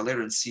half an hour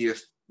later and see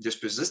if there's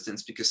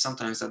persistence, because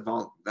sometimes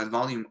that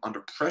volume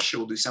under pressure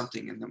will do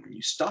something. And then when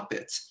you stop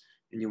it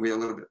and you wait a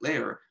little bit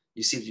later,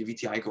 you see that your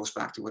VTI goes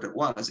back to what it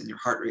was and your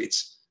heart rate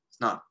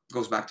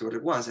goes back to what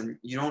it was. And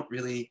you don't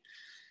really,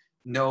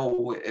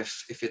 know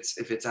if it's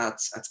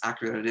as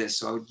accurate as it is.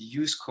 So I would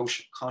use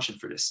caution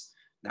for this.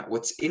 Now,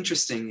 what's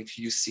interesting, if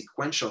you use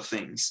sequential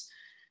things,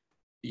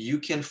 you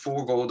can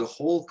forego the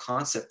whole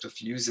concept of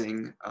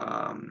using,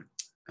 I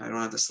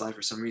don't have the slide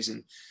for some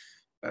reason,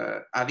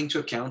 having to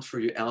account for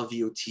your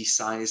LVOT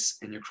size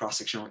and your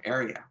cross-sectional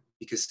area.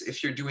 Because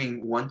if you're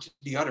doing one to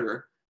the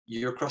other,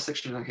 your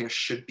cross-sectional area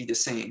should be the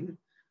same.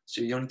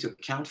 So you don't need to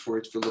account for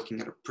it for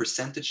looking at a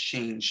percentage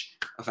change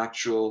of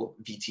actual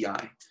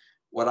VTI.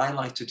 What I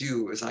like to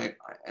do is and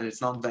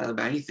it's not bad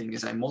about anything,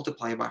 is I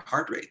multiply by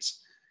heart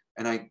rates.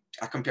 And I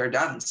compare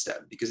that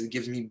instead, because it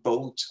gives me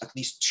both, at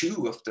least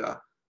two of the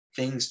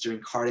things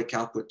during cardiac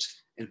output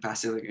and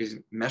passive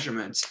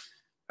measurements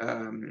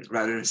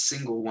rather than a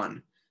single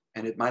one.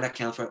 And it might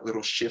account for a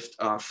little shift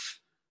of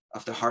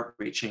the heart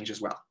rate change as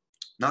well.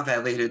 Not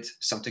validated,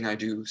 something I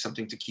do,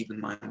 something to keep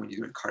in mind when you're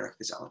doing cardiac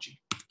physiology.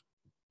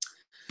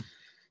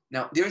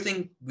 Now, the other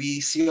thing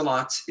we see a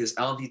lot is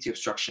LVT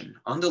obstruction.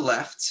 On the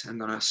left, I'm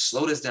going to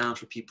slow this down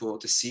for people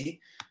to see.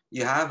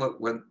 You have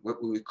what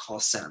we would call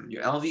SEM.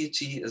 Your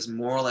LVT is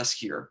more or less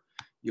here.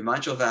 Your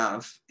mitral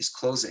valve is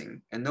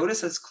closing. And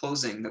notice as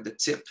closing that the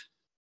tip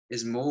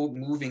is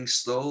moving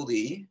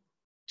slowly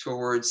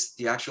towards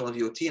the actual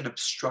LVOT and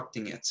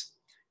obstructing it.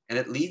 And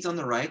it leads on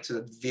the right to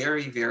a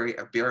very, very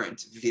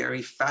aberrant,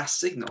 very fast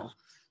signal,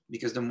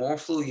 because the more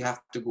flow you have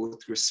to go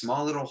through a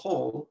small little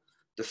hole,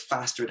 the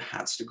faster it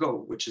has to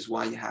go, which is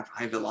why you have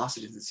high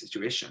velocity in this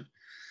situation.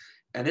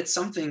 And it's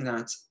something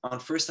that on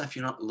first time, if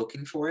you're not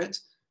looking for it,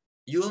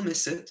 you'll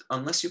miss it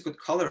unless you put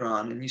color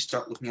on and you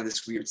start looking at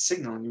this weird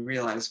signal and you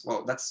realize,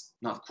 well, that's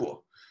not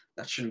cool.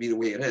 That shouldn't be the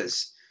way it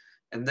is.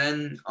 And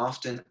then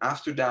often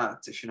after that,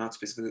 if you're not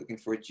specifically looking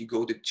for it, you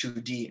go to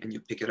 2D and you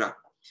pick it up.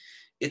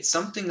 It's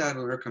something that I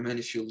would recommend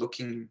if you're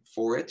looking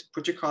for it.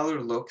 Put your color,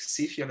 look,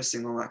 see if you have a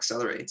signal that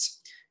accelerates,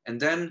 and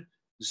then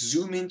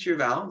zoom into your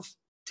valve,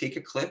 take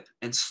a clip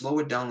and slow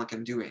it down like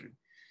I'm doing.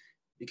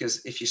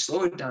 Because if you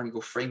slow it down, you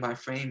go frame by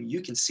frame,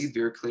 you can see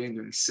very clearly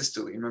during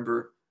systole.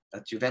 Remember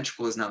that your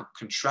ventricle is now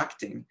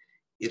contracting.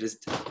 It is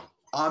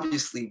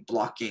obviously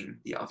blocking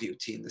the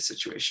LVOT in this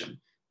situation.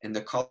 And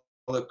the color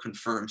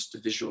confirms the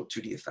visual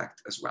 2D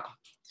effect as well.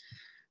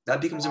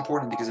 That becomes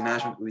important because the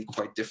management will be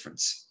quite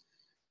different.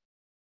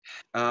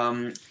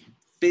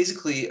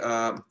 Basically,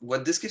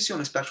 what this gives you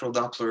on a spectral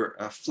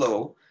Doppler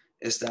flow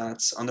is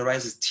that on the right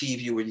is T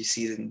view where you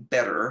see it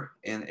better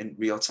in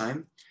real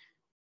time.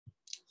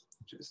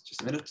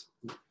 Just a minute.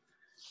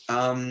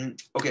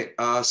 Okay,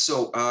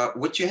 so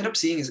what you end up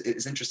seeing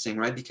is interesting,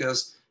 right?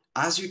 Because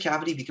as your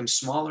cavity becomes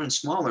smaller and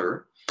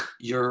smaller,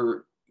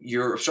 your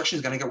obstruction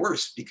is going to get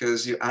worse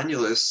because your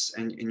annulus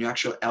and your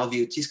actual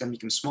LVOT is going to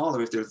become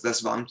smaller if there's less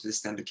volume to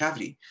distend the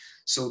cavity.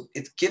 So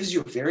it gives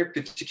you a very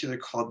particular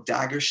called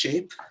dagger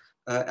shape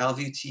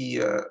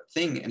LVOT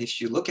thing. And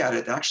if you look at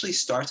it, it actually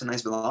starts a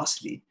nice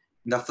velocity.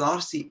 And that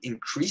velocity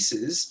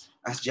increases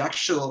as the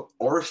actual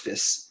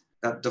orifice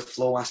that the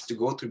flow has to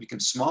go through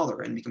becomes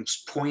smaller and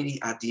becomes pointy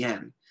at the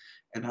end.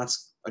 And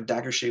that's a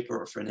dagger shape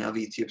for an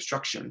LVOT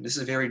obstruction. This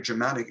is a very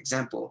dramatic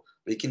example,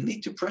 but it can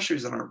lead to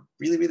pressures that are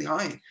really, really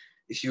high.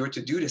 If you were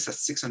to do this at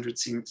 600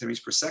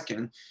 centimeters per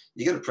second,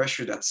 you get a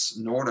pressure that's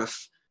north of,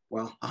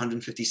 well,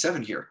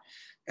 157 here.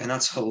 And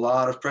that's a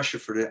lot of pressure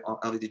for the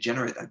LV to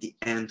generate at the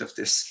end of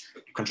this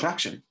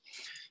contraction.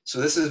 So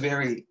this is a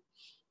very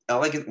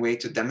elegant way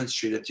to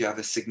demonstrate that you have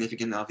a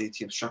significant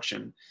LVOT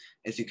obstruction.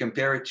 If you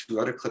compare it to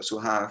other clips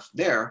we'll have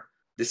there,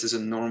 this is a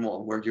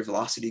normal where your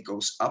velocity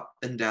goes up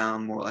and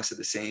down more or less at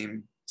the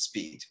same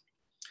speed.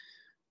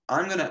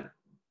 I'm gonna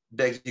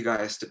beg you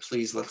guys to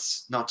please,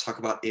 let's not talk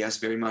about AS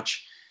very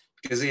much,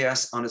 because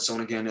AS on its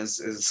own again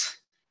is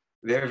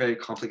very, very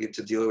complicated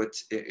to deal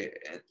with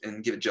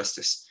and give it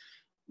justice.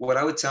 What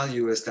I would tell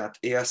you is that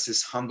AS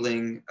is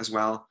humbling as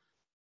well.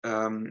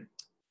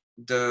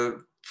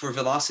 For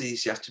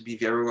velocities, you have to be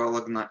very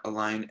well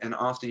aligned, and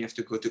often you have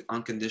to go to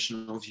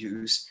unconditional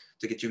views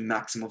to get your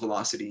maximal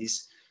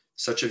velocities.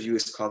 Such a view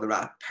is called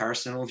the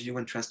parasternal view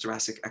in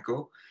transthoracic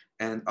echo,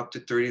 and up to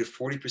 30 to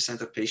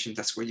 40% of patients,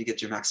 that's where you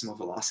get your maximal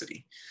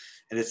velocity.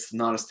 And it's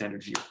not a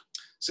standard view.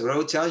 So what I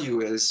would tell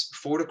you is,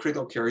 for the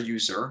critical care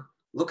user,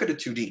 look at a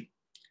 2D.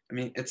 I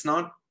mean, it's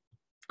not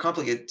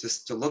complicated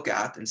to look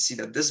at and see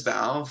that this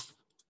valve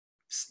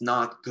is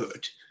not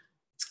good.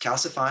 It's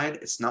calcified,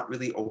 it's not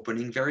really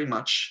opening very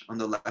much on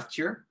the left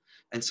here.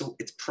 And so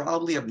it's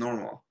probably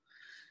abnormal.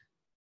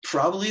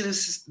 Probably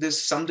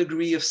there's some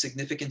degree of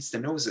significant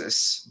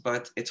stenosis,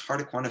 but it's hard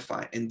to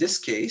quantify. In this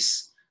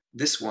case,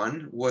 this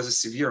one was a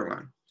severe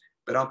one.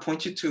 But I'll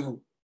point you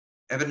to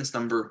evidence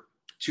number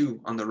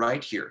 2 on the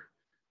right here.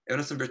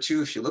 Evidence number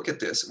 2, if you look at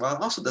this, well,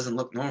 it also doesn't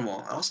look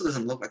normal. It also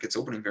doesn't look like it's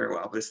opening very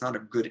well, but it's not a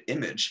good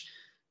image.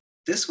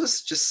 This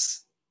was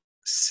just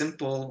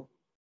simple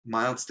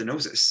mild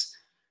stenosis.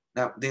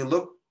 Now, they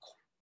look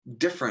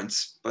different,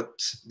 but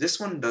this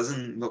one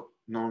doesn't look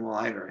normal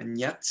either. And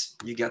yet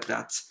you get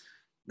that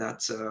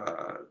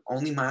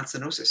only mild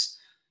stenosis.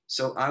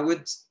 So I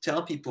would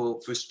tell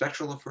people for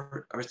spectral or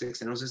for aortic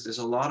stenosis, there's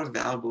a lot of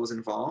variables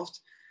involved.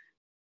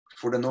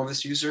 For the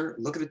novice user,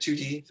 look at the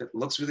 2D. If it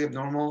looks really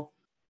abnormal,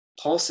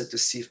 pulse it to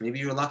see if maybe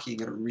you're lucky, you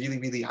get a really,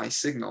 really high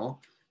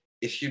signal.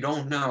 If you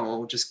don't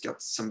know, just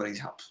get somebody's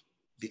help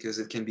because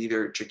it can be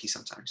very tricky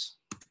sometimes.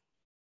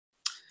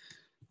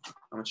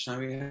 How much time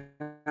we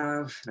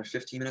have?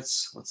 15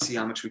 minutes. Let's see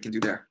how much we can do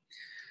there.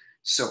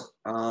 So,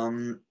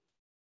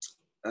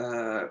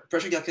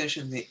 pressure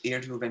calculation in the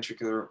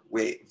airto-ventricular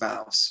way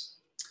valves.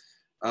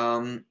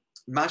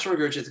 Mitral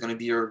regurgit is going to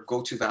be your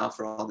go-to valve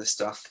for all this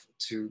stuff.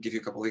 To give you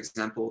a couple of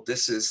examples,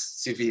 this is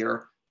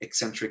severe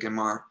eccentric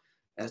MR.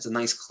 And it's a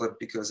nice clip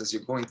because as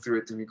you're going through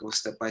it and we go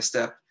step by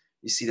step,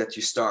 you see that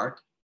you start,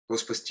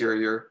 goes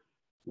posterior,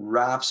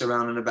 wraps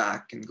around in the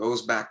back and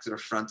goes back to the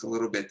front a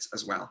little bit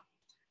as well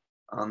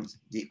on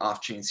the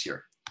off chains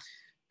here.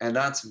 And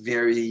that's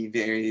very,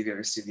 very,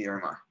 very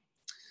severe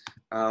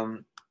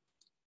MR.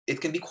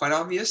 It can be quite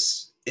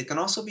obvious. It can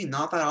also be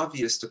not that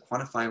obvious to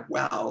quantify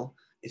well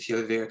if you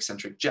have a very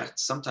eccentric jet.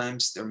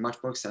 Sometimes they're much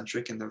more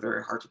eccentric and they're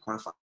very hard to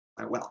quantify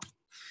well.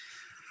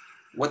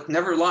 What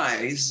never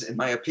lies, in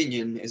my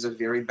opinion, is a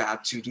very bad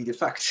 2D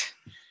defect.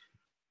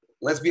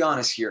 Let's be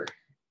honest here.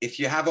 If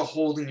you have a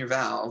hole in your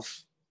valve,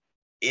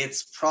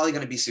 it's probably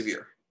going to be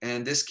severe. And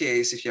in this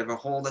case, if you have a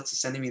hole that's a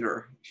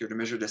centimeter, if you're to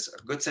measure this a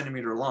good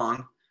centimeter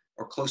long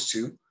or close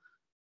to,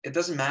 it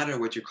doesn't matter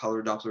what your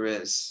color Doppler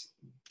is.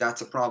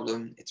 That's a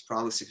problem. It's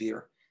probably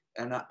severe.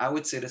 And I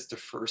would say that's the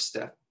first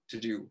step to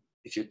do.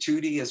 If your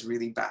 2D is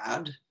really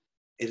bad,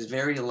 it is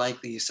very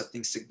likely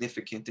something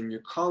significant in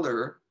your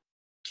color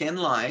can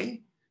lie.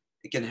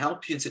 It can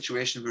help you in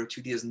situations where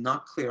 2D is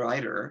not clear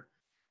either,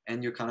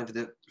 and you're kind of in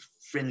the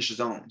fringe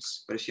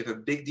zones. But if you have a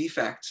big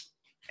defect,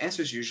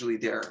 answer is usually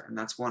there. And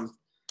that's one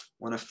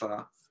of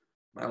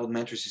my old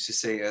mentors used to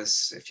say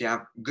is, if you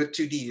have good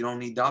 2D, you don't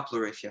need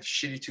Doppler. If you have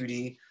shitty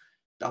 2D,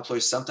 Doppler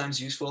is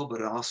sometimes useful,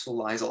 but it also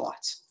lies a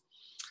lot.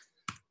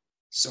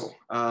 So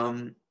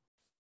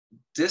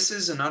this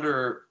is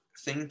another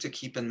thing to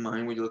keep in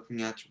mind when you're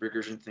looking at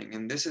regurgitation thing.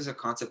 And this is a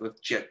concept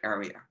of jet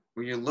area,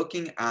 where you're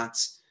looking at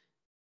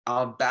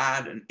how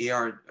bad an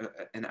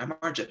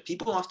MR jet.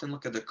 People often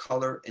look at the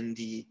color in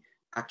the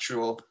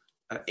actual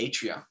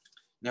atria.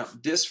 Now,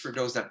 this, for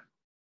those that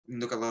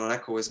look at a lot of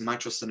echo, is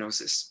mitral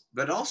stenosis,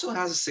 but it also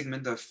has a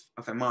segment of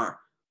MR.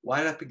 Why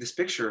did I pick this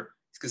picture?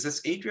 It's because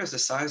this atria is the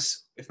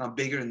size, if not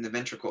bigger, than the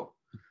ventricle.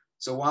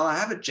 So while I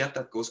have a jet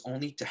that goes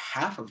only to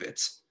half of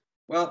it,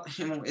 well,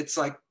 you know, it's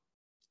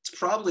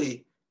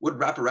probably would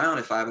wrap around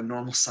if I have a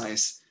normal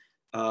size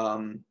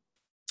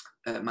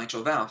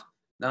mitral valve.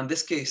 Now, in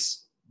this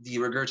case, the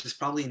regurg is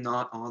probably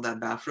not all that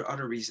bad for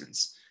other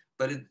reasons,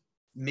 but it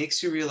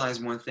makes you realize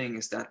one thing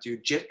is that your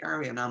jet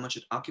area and how much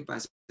it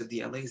occupies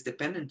the LA is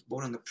dependent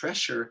both on the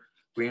pressure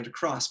gradient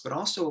across, but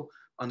also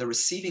on the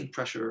receiving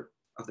pressure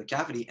of the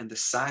cavity and the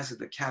size of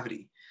the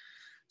cavity.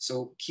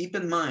 So keep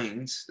in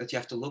mind that you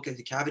have to look at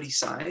the cavity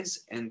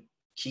size and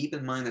keep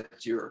in mind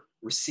that your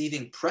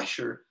receiving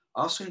pressure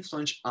also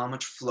influences how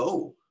much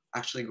flow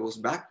actually goes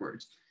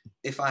backwards.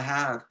 If I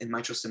have in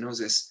mitral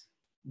stenosis,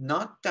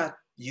 not that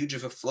huge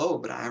of a flow,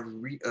 but I have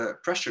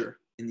pressure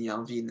in the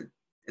LV,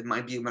 it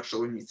might be much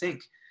lower than you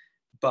think.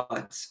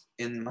 But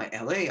in my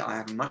LA, I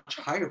have much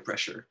higher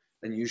pressure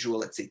than usual.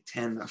 Let's say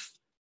 10 of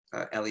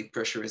LA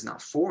pressure is now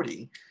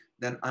 40.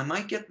 Then I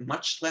might get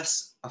much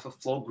less of a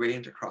flow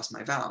gradient across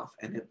my valve.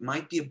 And it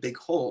might be a big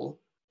hole.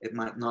 It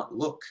might not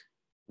look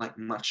like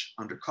much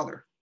under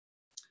color.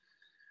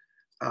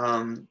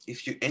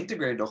 If you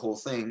integrate the whole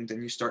thing,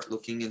 then you start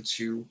looking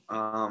into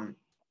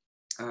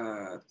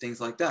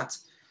things like that.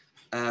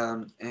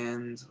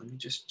 And let me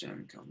just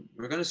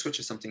we're going to switch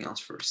to something else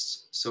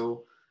first.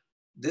 So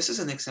this is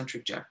an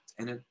eccentric jet,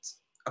 and it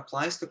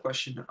applies the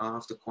question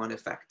of the quant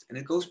effect. And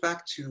it goes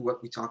back to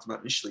what we talked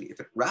about initially. If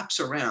it wraps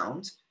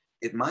around,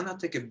 it might not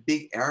take a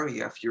big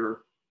area of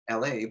your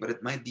LA, but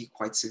it might be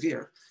quite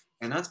severe.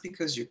 And that's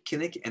because your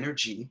kinetic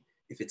energy,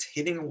 if it's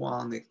hitting a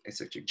wall in the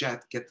eccentric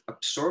jet, gets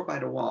absorbed by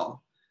the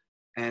wall,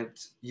 and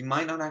you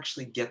might not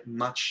actually get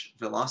much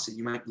velocity.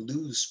 You might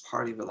lose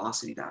part of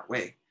velocity that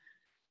way.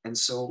 And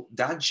so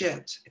that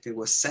jet, if it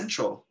was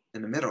central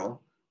in the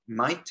middle,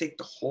 might take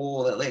the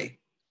whole LA.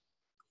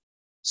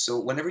 So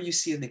whenever you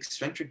see an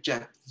eccentric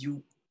jet,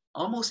 you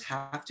almost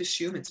have to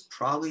assume it's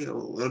probably a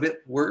little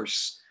bit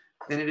worse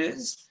than it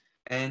is.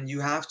 And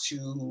you have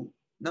to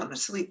not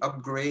necessarily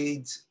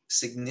upgrade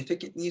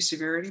significantly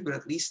severity, but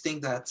at least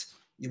think that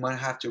you might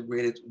have to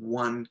upgrade it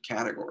one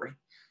category.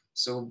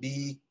 So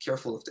be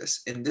careful of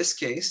this. In this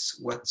case,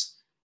 what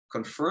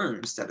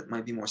confirms that it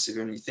might be more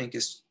severe than you think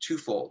is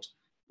twofold.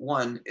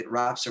 One, it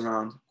wraps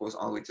around, goes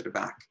all the way to the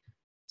back.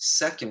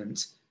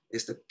 Second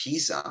is the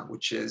pisa,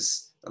 which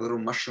is a little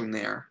mushroom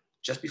there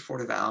just before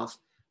the valve,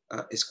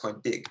 is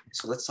quite big.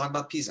 So let's talk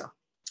about pisa.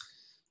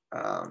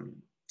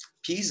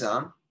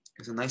 Pisa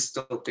is a nice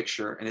still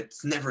picture, and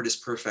it's never this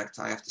perfect,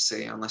 I have to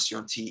say, unless you're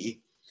on TE.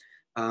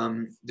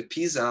 The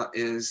pisa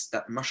is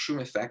that mushroom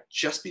effect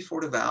just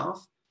before the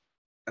valve.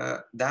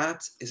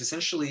 That is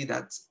essentially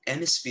that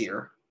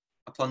hemisphere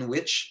upon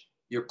which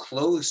you're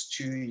close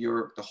to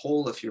the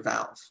whole of your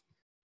valve.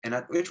 And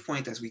at which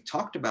point, as we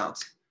talked about,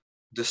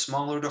 the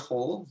smaller the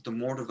hole, the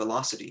more the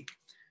velocity.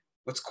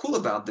 What's cool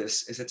about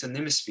this is it's an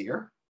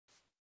hemisphere.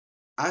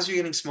 As you're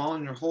getting smaller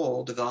in your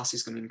hole, the velocity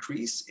is going to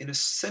increase in a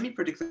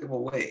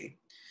semi-predictable way.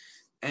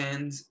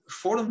 And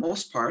for the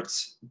most part,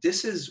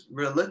 this is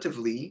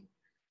relatively,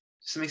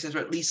 to some extent, or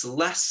at least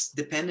less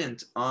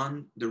dependent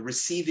on the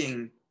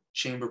receiving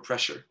chamber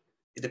pressure.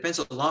 It depends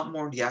a lot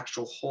more on the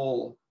actual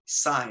hole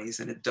size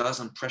than it does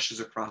on pressures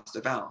across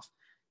the valve.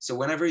 So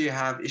whenever you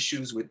have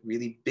issues with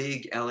really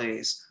big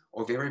LAs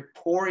or very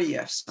poor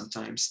EFs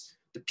sometimes,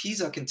 the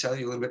PISA can tell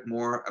you a little bit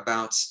more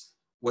about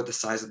what the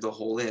size of the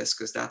hole is,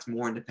 because that's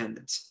more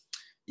independent.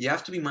 You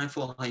have to be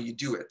mindful of how you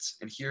do it.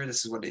 And here,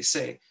 this is what they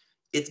say.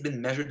 It's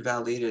been measured,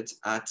 validated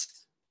at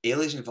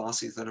alien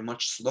velocities that are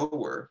much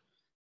slower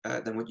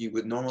than what you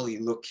would normally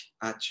look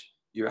at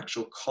your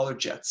actual color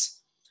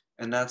jets.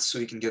 And that's so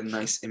you can get a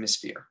nice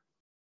hemisphere.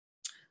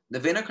 The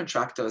vena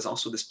contracta is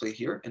also displayed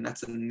here, and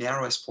that's the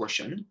narrowest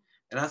portion.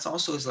 And that's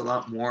also is a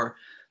lot more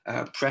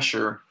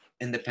pressure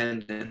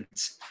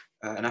independent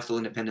and outflow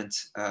independent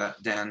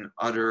than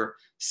other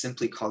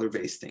simply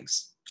color-based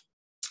things.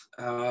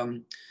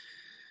 One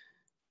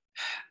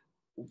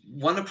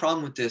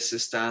problem with this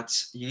is that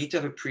you need to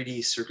have a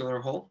pretty circular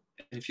hole.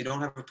 And if you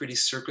don't have a pretty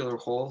circular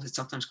hole, it's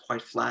sometimes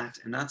quite flat.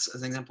 And that's,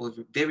 as an example, of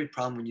a very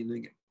problem when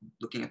you're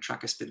looking at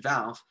tricuspid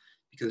valve,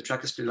 because the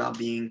tricuspid valve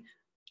being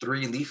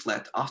 3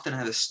 leaflet often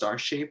have a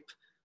star-shaped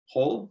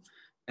hole.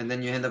 And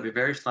then you end up with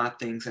very flat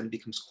things, and it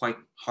becomes quite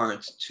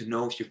hard to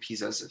know if your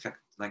PISA is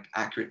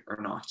accurate or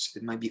not.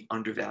 It might be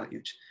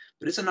undervalued,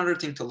 but it's another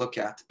thing to look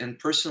at. And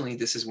personally,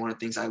 this is one of the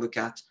things I look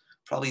at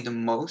probably the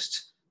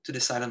most to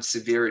decide on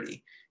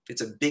severity. If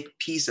it's a big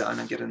PISA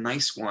and I get a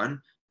nice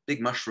one,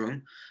 big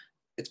mushroom,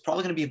 it's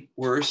probably going to be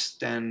worse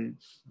than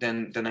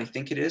I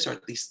think it is, or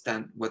at least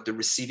than what the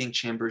receiving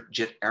chamber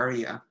jet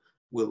area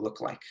will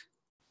look like.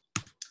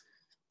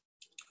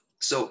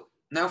 So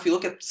now, if you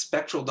look at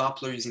spectral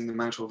Doppler using the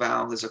mitral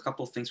valve, there's a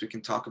couple of things we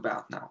can talk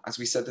about now. As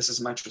we said, this is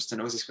mitral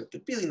stenosis with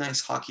a really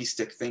nice hockey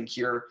stick thing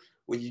here,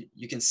 where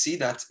you can see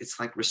that it's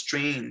like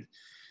restrained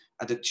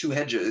at the 2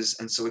 edges,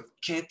 and so it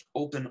can't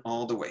open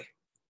all the way.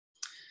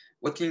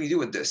 What can you do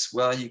with this?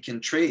 Well, you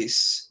can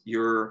trace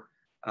your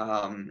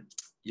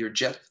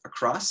jet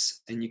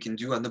across, and you can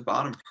do on the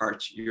bottom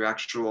part your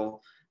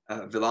actual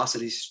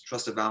velocities,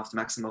 trust the valve to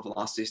maximal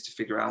velocities to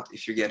figure out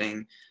if you're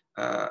getting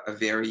a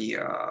very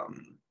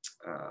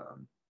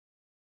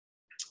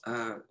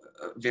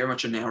very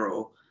much a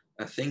narrow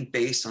thing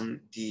based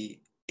on the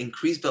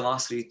increased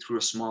velocity through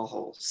a small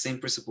hole. Same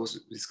principles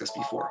we discussed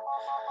before.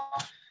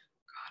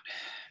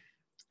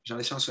 Jean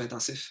Deschamps sur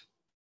intensif.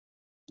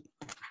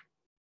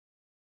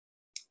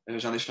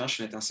 Jean Deschamps, je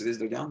suis intensiviste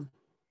de garde.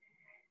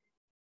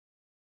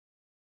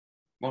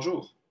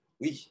 Bonjour.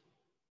 Oui.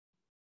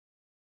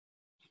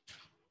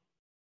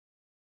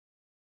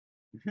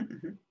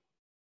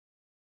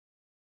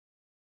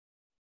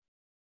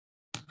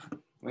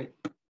 Oui.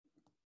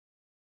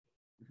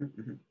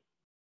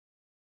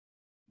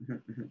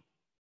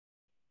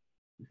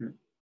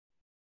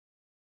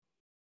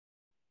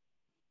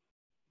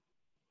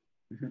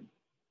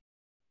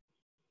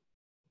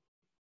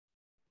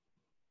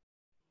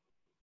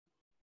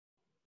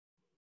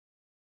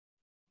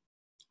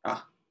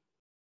 Ah.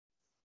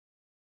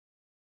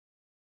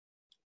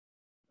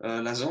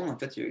 La zone, en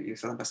fait, il y a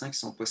certains patients qui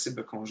sont possibles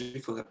de congé,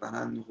 il faudrait parler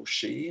à un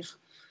neurochir.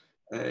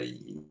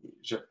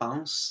 Je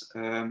pense,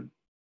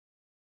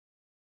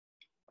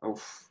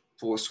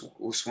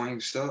 aux soins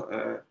ou ça,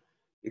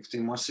 écoutez,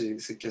 moi,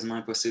 c'est quasiment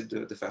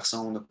impossible de faire ça.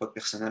 On n'a pas de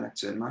personnel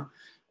actuellement.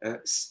 Je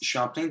suis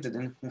en train de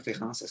donner une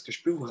conférence. Est-ce que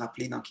je peux vous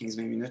rappeler dans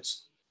 15-20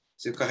 minutes?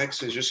 C'est correct,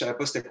 je ne savais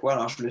pas c'était quoi,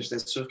 alors je voulais juste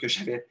être sûr que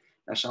j'avais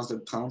la chance de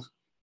le prendre.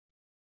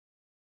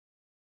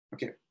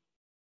 OK.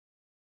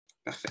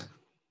 Parfait.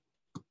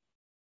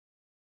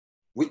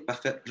 Oui,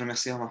 parfait. Je vous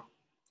remercie. Au revoir.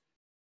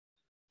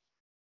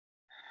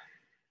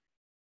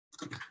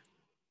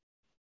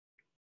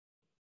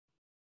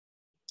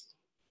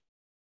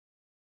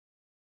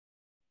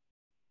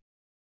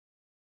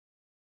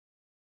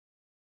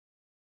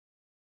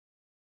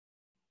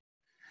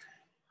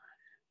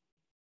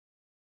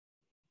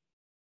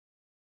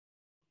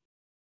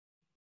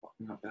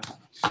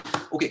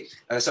 Okay,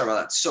 sorry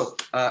about that. So,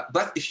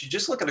 but if you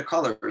just look at the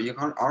color, you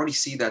can already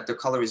see that the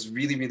color is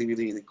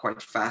really quite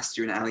fast.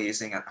 You're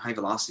aliasing at high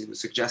velocity, would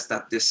suggest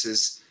that this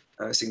is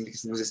significant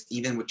stenosis,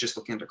 even with just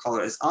looking at the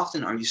color. As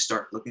often as you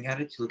start looking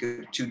at it, you look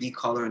at a 2D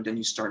color, and then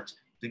you start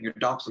doing your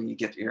Doppler, and you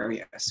get your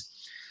areas.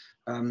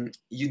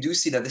 You do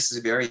see that this is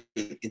a very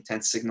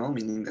intense signal,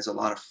 meaning there's a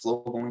lot of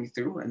flow going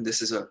through, and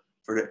this is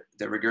for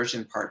the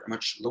regurgitant part, a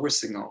much lower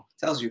signal.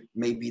 Tells you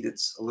maybe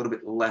that's a little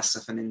bit less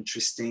of an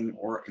interesting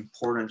or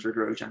important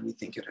regurgitant than we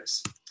think it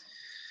is.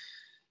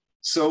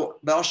 So,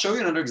 but I'll show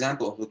you another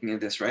example of looking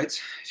at this, right?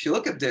 If you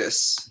look at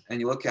this and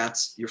you look at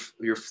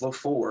your flow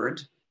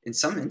forward, in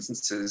some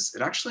instances,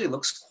 it actually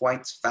looks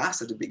quite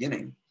fast at the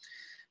beginning.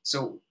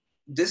 So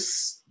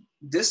this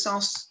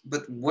also,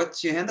 but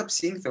what you end up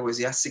seeing though is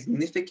you have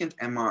significant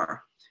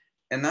MR.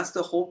 And that's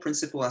the whole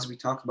principle as we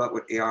talk about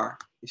with AR.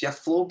 If you have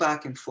flow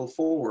back and flow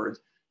forward,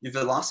 your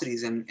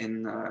velocities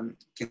can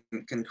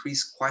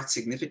increase quite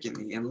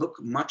significantly and look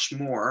much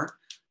more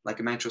like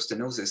a mitral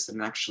stenosis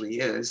than it actually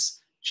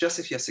is, just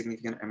if you have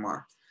significant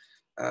MR.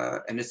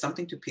 And it's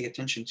something to pay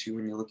attention to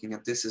when you're looking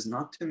at this, is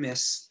not to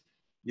miss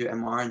your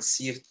MR and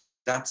see if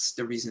that's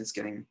the reason it's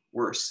getting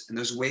worse. And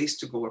there's ways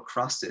to go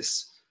across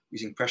this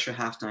using pressure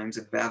half times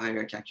and valve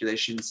area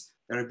calculations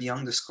that are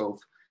beyond the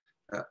scope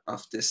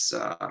of this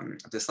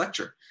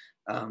lecture.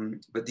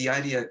 But the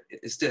idea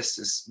is this,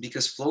 is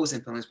because flow is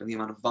influenced by the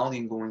amount of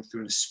volume going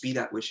through and the speed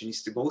at which it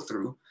needs to go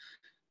through,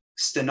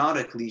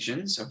 stenotic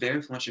lesions are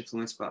very much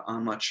influenced by how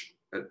much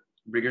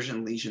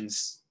regurgitant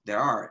lesions there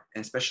are,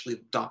 and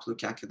especially Doppler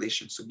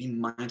calculation. So be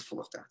mindful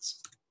of that.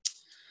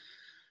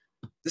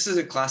 This is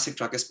a classic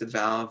tricuspid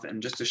valve.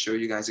 And just to show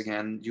you guys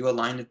again, you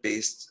align it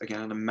based again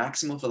on the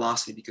maximal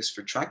velocity, because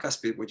for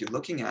tricuspid, what you're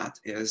looking at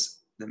is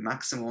the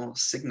maximal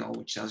signal,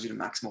 which tells you the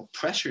maximal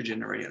pressure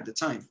generated at the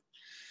time.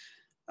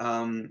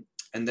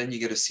 And then you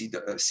get a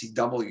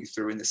CW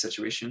through in this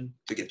situation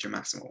to get your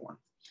maximal one.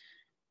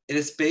 It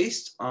is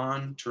based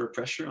on turret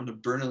pressure on the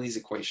Bernoulli's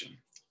equation.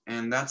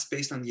 And that's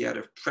based on the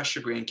additive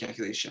pressure gradient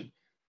calculation.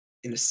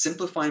 In a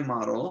simplified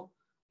model,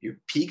 your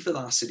peak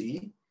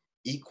velocity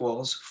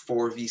equals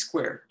 4v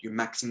squared, your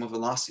maximum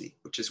velocity,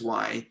 which is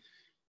why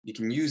you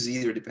can use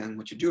either depending on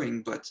what you're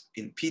doing, but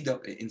in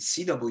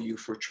CW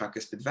for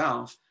tricuspid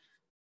valve,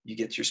 you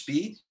get your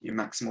speed, your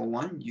maximal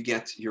one, you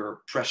get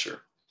your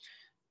pressure.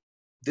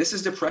 This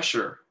is the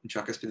pressure in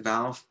tricuspid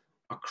valve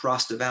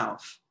across the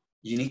valve.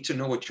 You need to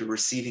know what your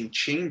receiving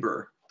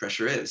chamber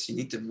pressure is. You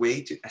need a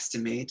way to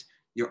estimate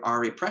your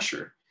RA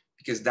pressure,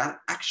 because that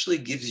actually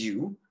gives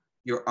you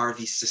your RV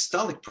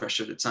systolic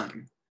pressure at the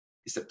time.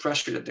 It's the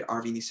pressure that the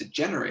RV needs to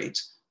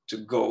generate to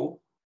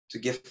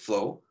give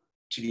flow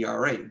to the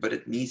RA, but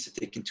it needs to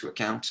take into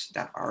account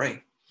that RA.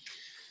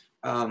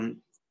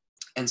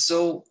 And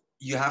so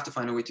you have to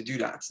find a way to do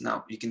that.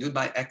 Now, you can do it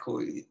by echo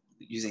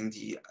using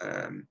the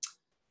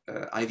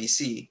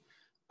IVC.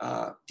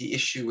 The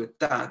issue with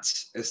that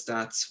is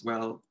that,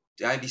 well,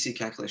 the IVC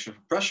calculation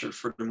for pressure,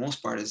 for the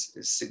most part, is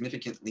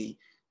significantly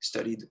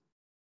studied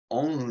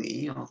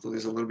only, although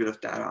there's a little bit of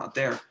data out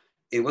there.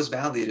 It was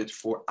validated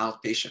for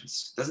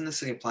outpatients. It doesn't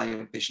necessarily apply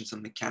to patients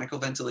on mechanical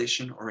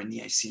ventilation or in the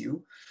ICU.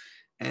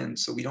 And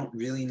so we don't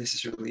really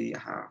necessarily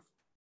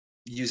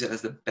use it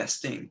as the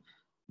best thing.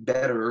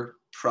 Better,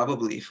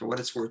 probably, for what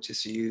it's worth,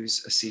 is to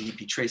use a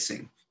CDP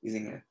tracing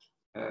using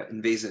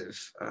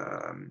invasive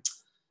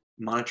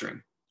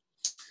monitoring.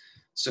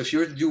 So if you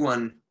were to do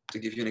one, to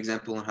give you an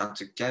example on how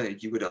to get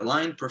it, you would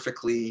align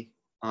perfectly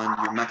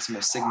on your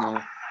maximal signal.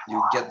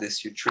 You get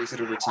this, you trace it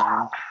over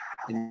time,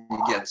 and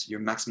you get your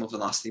maximal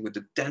velocity with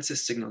the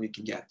densest signal you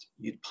can get.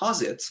 You'd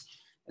pause it,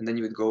 and then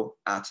you would go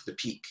at the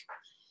peak.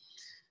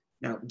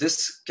 Now,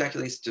 this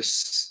calculates the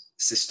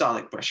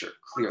systolic pressure,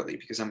 clearly,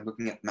 because I'm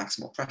looking at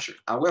maximal pressure.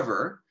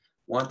 However,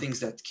 one of the things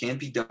that can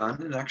be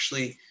done, and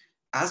actually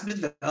has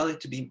been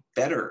validated to be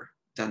better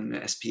than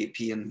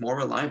SPAP and more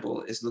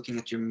reliable, is looking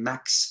at your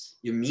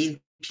mean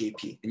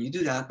PAP. And you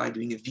do that by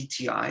doing a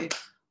VTI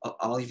of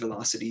all your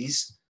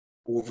velocities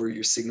over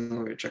your signal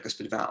or your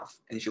tricuspid valve.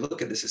 And if you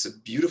look at this, it's a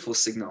beautiful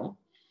signal.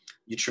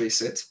 You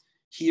trace it.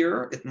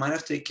 Here, it might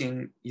have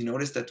taken, you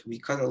notice that we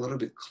cut a little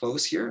bit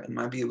close here. It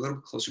might be a little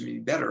bit closer, maybe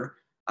better.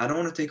 I don't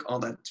want to take all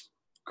that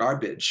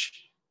garbage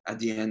at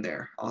the end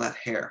there, all that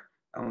hair.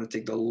 I want to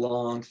take the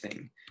long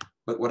thing.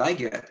 But what I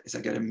get is I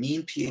get a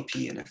mean PAP,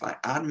 and if I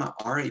add my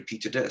RAP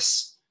to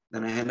this,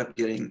 then I end up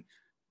getting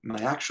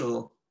my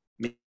actual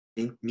mean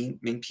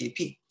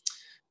PAP.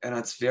 And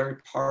that's very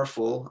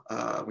powerful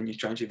when you're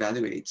trying to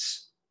evaluate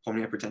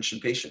pulmonary hypertension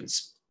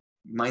patients.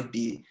 Might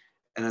be,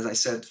 and as I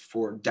said,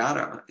 for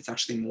data, it's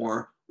actually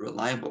more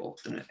reliable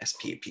than an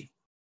SPAP.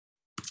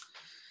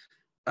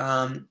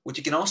 What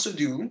you can also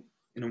do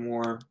in a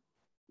more,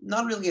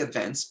 not really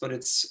advanced, but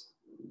it's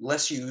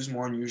less used,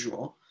 more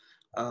unusual,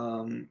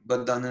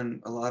 but done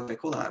in a lot of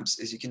echo labs,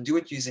 is you can do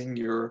it using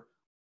your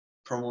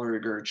pulmonary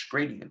regurg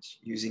gradient.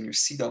 Using your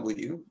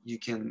CW, you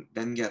can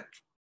then get,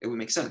 it would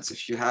make sense.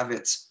 If you have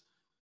it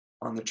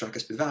on the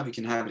tricuspid valve, you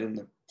can have it in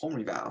the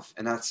pulmonary valve,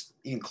 and that's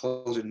even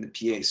closer than the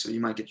PA, so you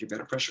might get your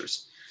better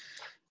pressures.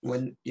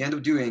 When you end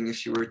up doing,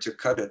 if you were to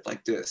cut it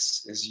like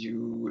this, is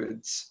you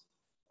would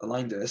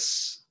align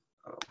this.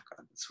 Oh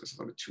God, this was a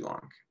little bit too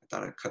long. I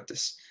thought I'd cut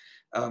this.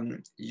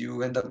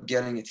 You end up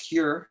getting it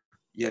here.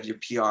 You have your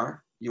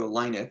PR. You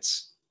align it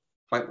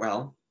quite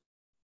well.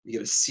 You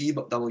get a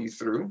CW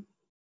through,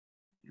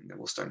 and then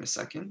we'll start in a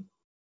second.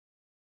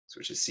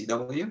 Switch to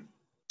CW.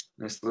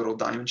 Nice little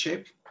diamond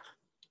shape.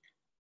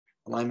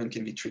 Alignment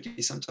can be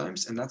tricky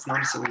sometimes, and that's not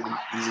necessarily the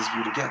easiest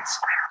view to get,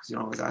 because you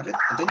don't always have it.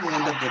 And then you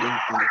end up getting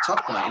on the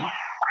top line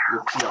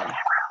your PR.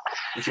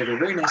 If you have a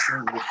very nice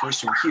line with the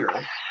first one here,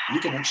 you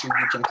can actually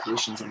do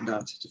calculations on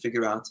that to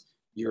figure out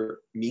your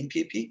mean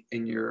PAP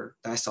and your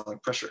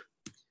diastolic pressure.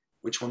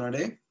 Which one are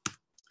they?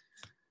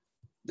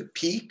 The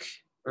peak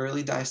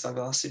early diastolic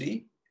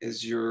velocity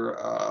is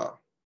your,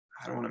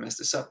 I don't want to mess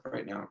this up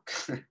right now.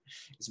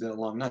 It's been a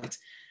long night.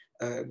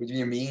 Would be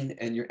your mean,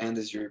 and your end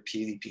is your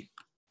PADP.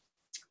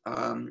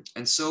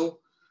 And so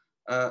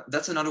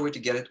That's another way to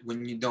get it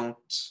when you don't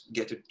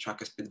get a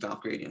tricuspid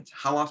valve gradient.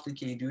 How often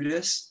can you do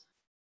this?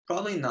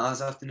 Probably not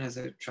as often as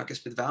a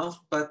tricuspid valve,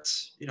 but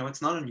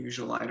it's not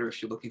unusual either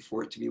if you're looking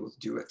for it to be able to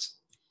do it.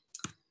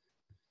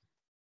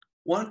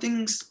 One of the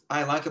things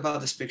I like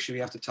about this picture we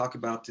have to talk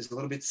about is a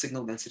little bit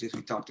signal density as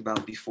we talked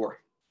about before.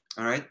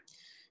 All right,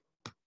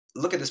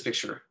 look at this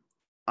picture.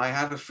 I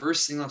have a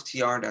first signal of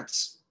TR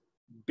that's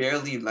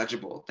barely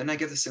legible. Then I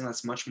get the signal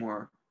that's much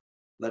more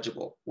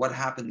legible. What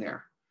happened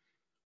there?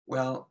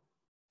 Well,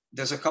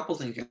 there's a couple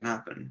things that can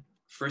happen.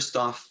 First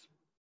off,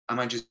 I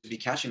might just be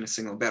catching the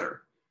signal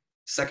better.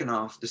 Second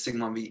off, the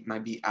signal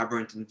might be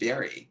aberrant and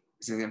vary.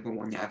 As an example,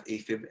 when you have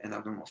AFib and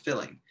abnormal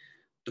filling.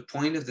 The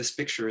point of this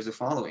picture is the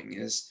following: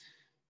 is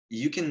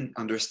you can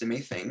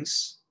underestimate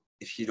things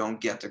if you don't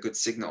get a good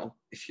signal,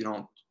 if you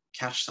don't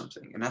catch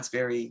something. And that's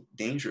very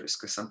dangerous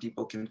because some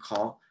people can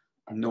call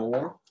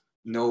no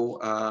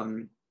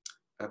pulmonary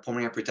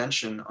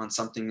hypertension on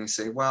something and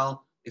say,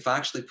 well, if I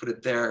actually put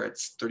it there,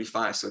 it's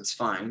 35, so it's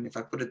fine. If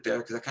I put it there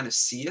because I kind of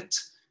see it,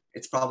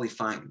 it's probably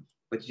fine.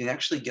 But you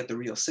actually get the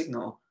real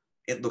signal,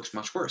 it looks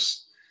much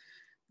worse.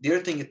 The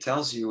other thing it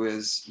tells you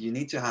is you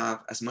need to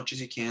have, as much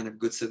as you can, a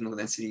good signal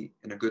density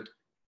and a good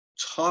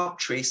top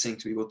tracing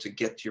to be able to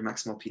get to your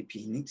maximal PAP.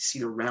 You need to see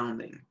the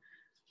rounding.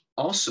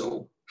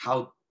 Also,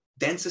 how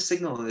dense a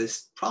signal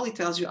is probably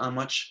tells you how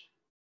much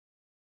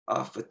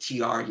of a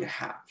TR you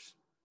have.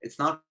 It's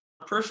not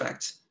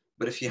perfect,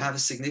 but if you have a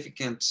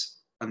significant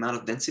amount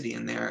of density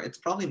in there, it's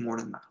probably more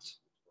than that.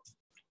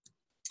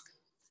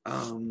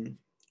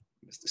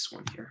 What's this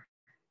one here?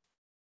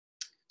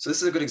 So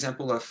this is a good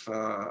example of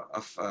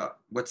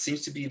what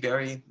seems to be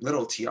very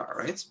little TR,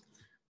 right?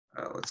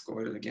 Let's go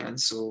at it again.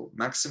 So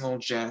maximal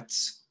jet,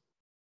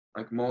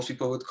 like most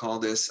people would call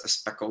this a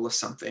speckle of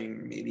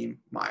something, maybe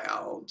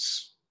mild,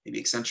 maybe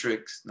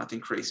eccentric, nothing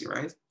crazy,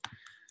 right?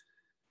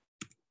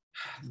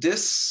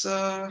 This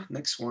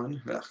next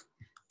one,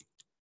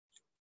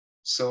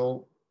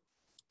 so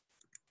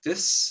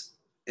this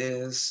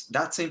is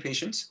that same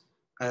patient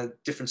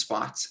at different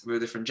spots with a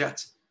different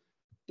jet.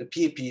 The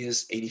PAP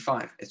is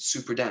 85, it's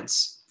super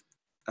dense.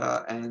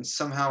 And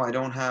somehow I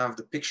don't have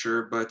the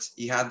picture, but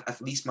he had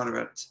at least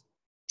moderate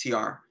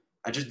TR.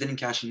 I just didn't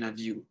catch in that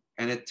view.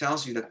 And it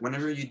tells you that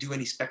whenever you do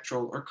any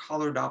spectral or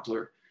color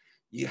Doppler,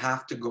 you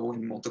have to go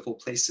in multiple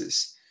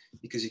places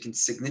because you can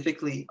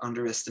significantly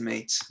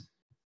underestimate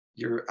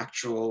your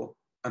actual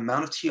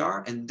amount of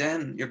TR and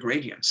then your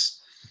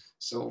gradients.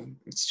 So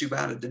it's too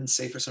bad it didn't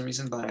say for some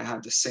reason, but I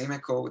had the same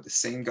echo with the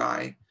same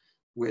guy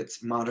with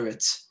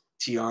moderate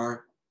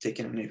TR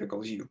taken in an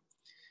apical view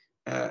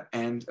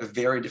and a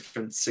very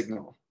different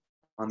signal.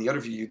 On the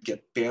other view, you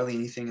get barely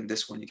anything. In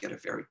this one, you get a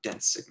very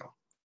dense signal.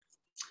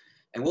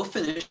 And we'll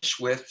finish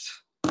with,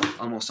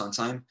 almost on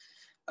time,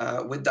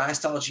 with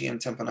diastology and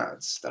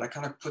tamponades that I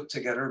kind of put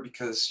together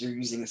because you're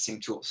using the same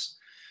tools.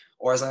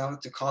 Or as I like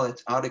to call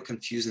it, how to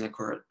confuse an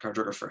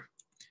echocardiographer.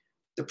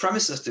 The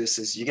premise of this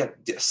is you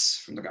get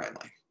this from the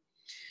guideline.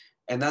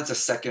 And that's a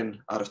second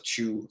out of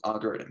 2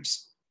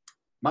 algorithms.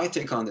 My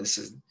take on this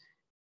is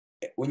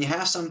when you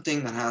have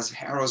something that has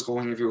arrows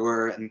going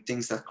everywhere and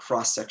things that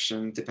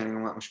cross-section, depending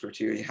on what much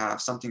criteria you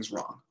have, something's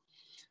wrong.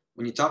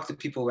 When you talk to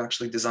people who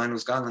actually design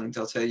those guidelines,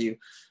 they'll tell you,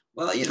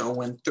 well,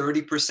 when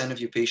 30%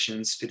 of your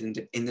patients fit in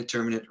the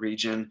indeterminate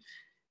region,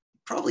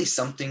 probably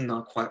something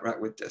not quite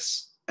right with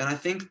this. And I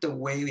think the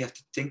way we have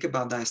to think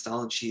about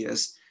diastology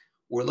is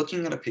we're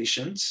looking at a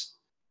patient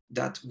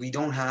that we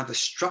don't have a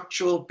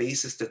structural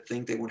basis to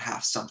think they would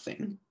have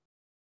something,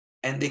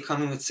 and they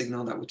come in with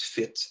signal that would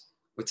fit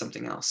with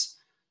something else.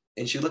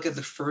 And if you look at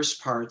the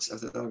first parts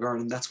of the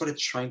algorithm, that's what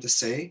it's trying to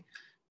say.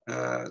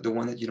 The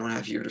one that you don't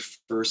have here, the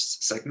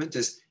first segment,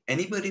 is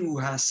anybody who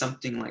has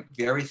something like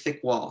very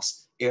thick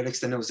walls, aortic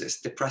stenosis,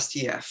 depressed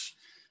EF,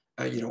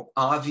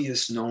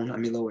 obvious known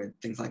amyloid,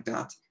 things like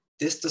that.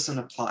 This doesn't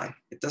apply.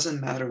 It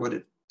doesn't matter what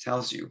it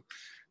tells you.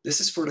 This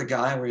is for the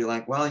guy where you're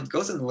like, well, he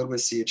goes in a little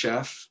bit of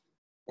CHF,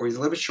 or he's a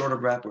little bit short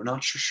of rep, we're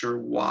not sure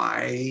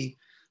why.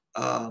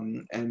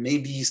 And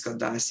maybe he's got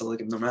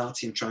diastolic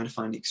abnormality and trying to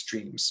find the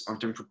extremes or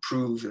to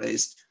prove that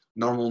he's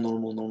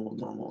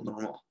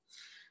normal.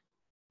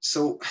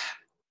 So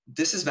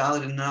this is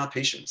valid in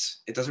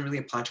outpatients. It doesn't really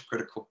apply to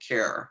critical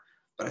care,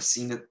 but I've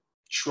seen it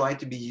try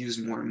to be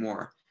used more and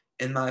more.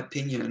 In my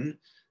opinion,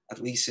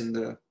 at least in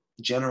the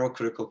general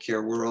critical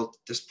care world,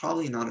 there's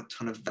probably not a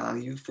ton of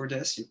value for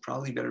this. You're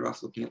probably better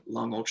off looking at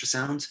lung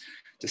ultrasounds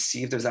to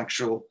see if there's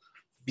actual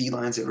B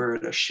lines that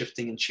are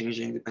shifting and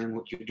changing depending on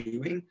what you're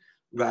doing,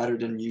 rather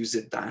than use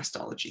it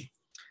diastology.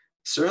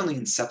 Certainly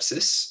in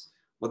sepsis,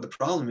 what the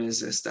problem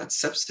is that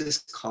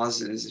sepsis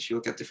causes, if you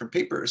look at different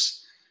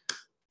papers,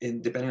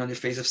 depending on your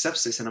phase of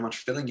sepsis and how much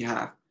filling you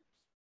have,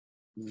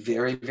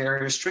 very,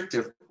 very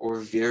restrictive or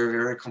very,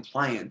 very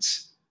compliant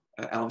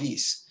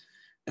LVs.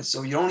 And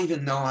so you don't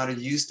even know how to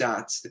use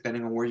that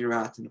depending on where you're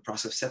at in the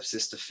process of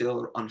sepsis to fill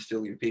or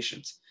unfill your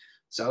patient.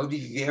 So I would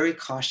be very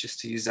cautious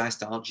to use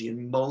diastology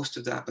in most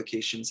of the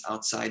applications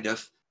outside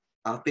of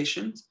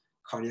outpatient,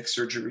 cardiac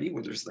surgery,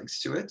 where there's links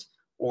to it,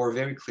 or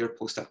very clear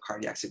post-op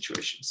cardiac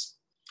situations.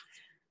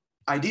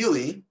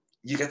 Ideally,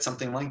 you get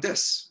something like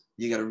this.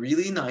 You get a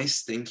really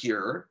nice thing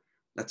here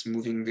that's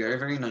moving very,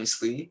 very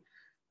nicely.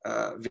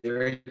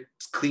 Very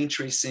clean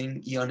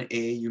tracing, E on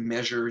A. You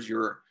measure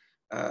your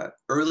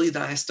early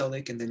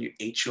diastolic and then your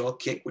atrial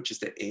kick, which is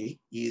the A.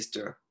 E is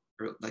the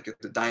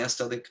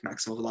diastolic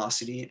maximal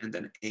velocity, and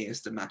then A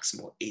is the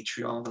maximal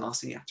atrial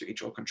velocity after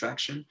atrial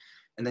contraction.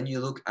 And then you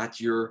look at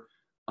your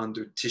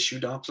under tissue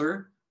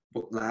Doppler,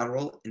 both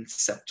lateral and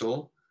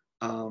septal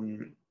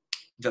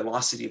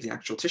velocity of the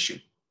actual tissue.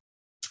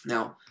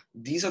 Now,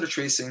 these are the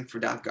tracing for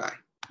that guy.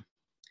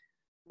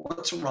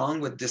 What's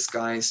wrong with this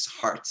guy's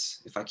heart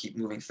if I keep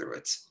moving through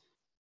it?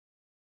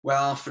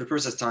 Well, for the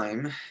purpose of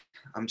time,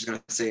 I'm just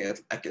going to say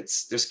it like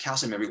there's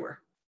calcium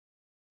everywhere.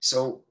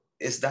 So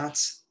is that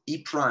E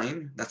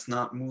prime that's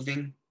not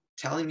moving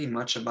telling me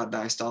much about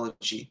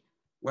diastology?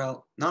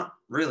 Well, not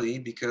really,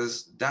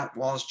 because that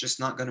wall is just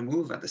not going to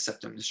move at the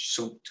septum. There's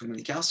so too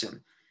many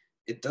calcium.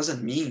 It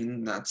doesn't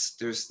mean that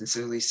there's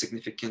necessarily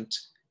significant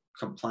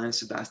compliance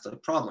to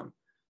diastolic problem.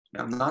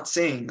 Now, I'm not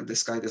saying that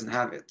this guy doesn't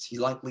have it. He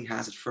likely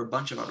has it for a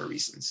bunch of other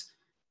reasons,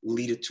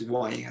 leading to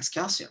why he has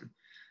calcium.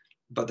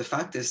 But the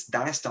fact is,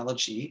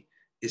 diastology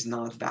is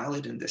not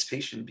valid in this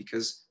patient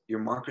because your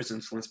marker is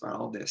influenced by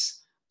all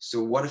this.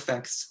 So what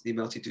affects the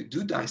ability to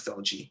do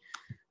diastology?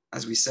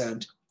 As we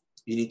said,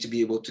 you need to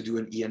be able to do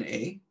an E and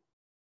A,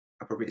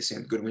 appropriately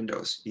and good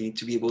windows. You need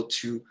to be able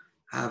to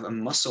have a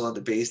muscle at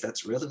the base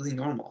that's relatively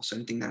normal. So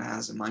anything that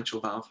has a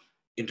mitral valve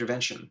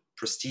intervention,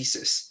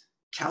 prosthesis,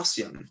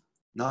 calcium,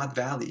 not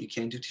valid. You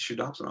can't do tissue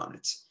Doppler on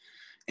it.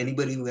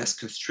 Anybody who has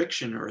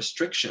constriction or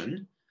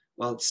restriction,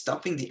 well, it's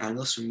stopping the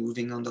annulus from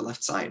moving on the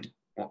left side.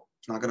 Well,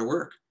 it's not going to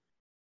work.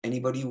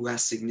 Anybody who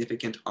has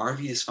significant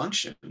RV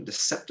dysfunction, the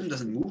septum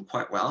doesn't move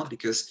quite well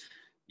because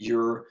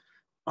your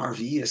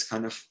RV is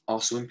kind of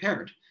also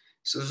impaired.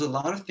 So there's a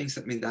lot of things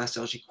that make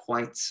diastology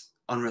quite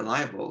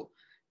unreliable.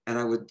 And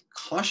I would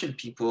caution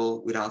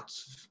people without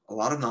a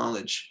lot of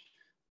knowledge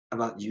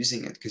about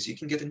using it because you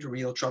can get into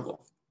real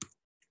trouble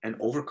and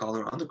overcall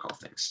or undercall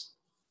things.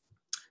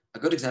 A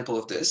good example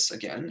of this,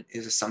 again,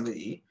 is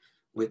somebody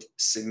with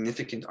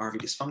significant RV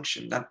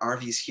dysfunction. That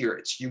RV is here,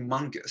 it's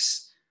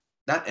humongous.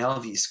 That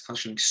LV is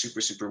functioning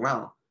super, super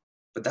well,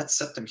 but that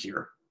septum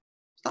here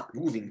is not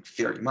moving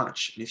very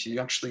much. And if you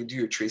actually do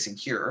your tracing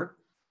here,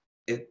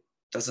 it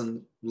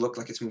doesn't look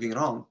like it's moving at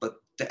all, but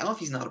the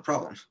LV is not a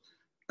problem.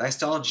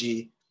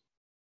 Diastology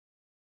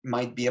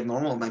might be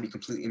abnormal, might be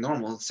completely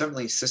normal.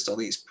 Certainly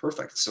systole is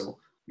perfect, so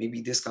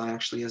maybe this guy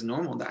actually has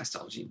normal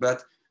diastology,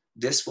 but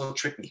this will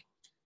trick me.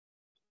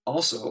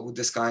 Also,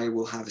 this guy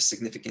will have a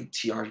significant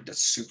TR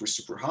that's super,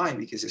 super high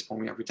because his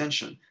pulmonary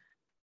hypertension.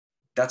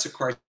 That's a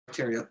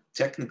criteria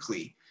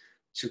technically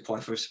to apply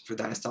for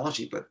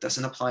diastology, but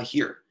doesn't apply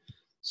here.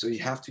 So you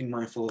have to be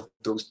mindful of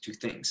those two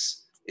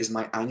things. Is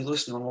my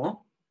annulus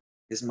normal?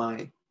 Is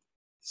my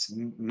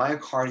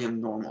myocardium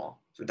normal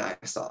for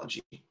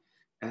diastology?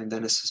 And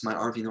then is my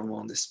RV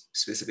normal in this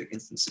specific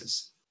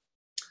instances?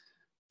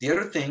 The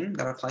other thing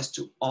that applies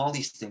to all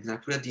these things, and I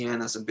put at the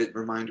end as a bit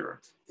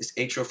reminder, is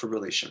atrial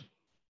fibrillation.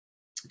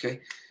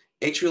 Okay,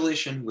 atrial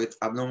fibrillation with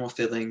abnormal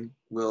filling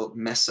will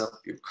mess up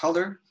your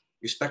color,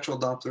 your spectral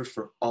Doppler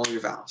for all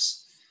your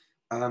valves.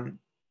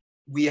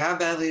 We have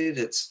validated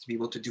it to be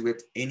able to do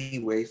it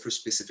anyway for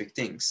specific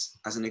things.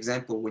 As an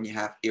example, when you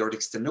have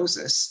aortic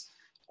stenosis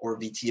or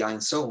VTI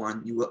and so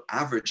on, you will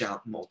average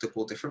out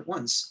multiple different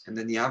ones. And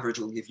then the average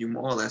will give you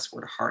more or less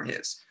where the heart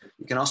is.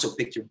 You can also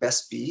pick your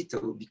best beat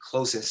that will be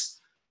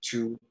closest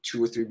to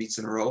 2 or 3 beats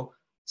in a row,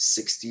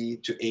 60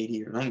 to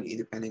 80 or 90,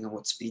 depending on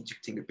what speed you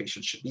think the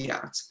patient should be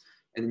at.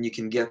 And then you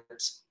can get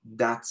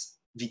that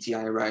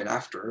VTI right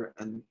after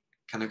and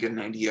kind of get an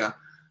idea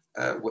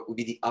what would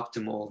be the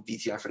optimal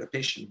VTI for the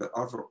patient. But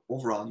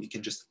overall, you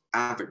can just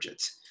average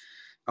it.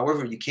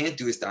 However, you can't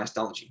do is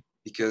diastology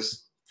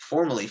because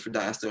formally for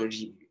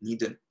diastology, you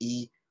need an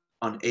E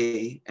on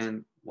A.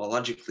 And well,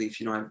 logically, if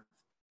you have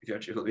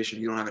atrial fibrillation,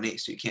 you don't have an A,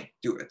 so you can't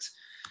do it.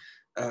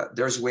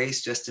 There's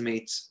ways to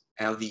estimate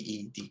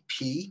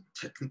LVEDP,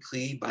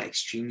 technically by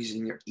extreme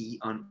using your E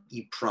on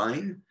E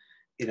prime.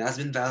 It has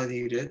been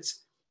validated,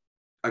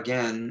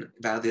 again,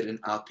 validated in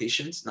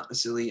outpatients, not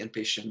necessarily in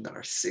patients that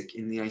are sick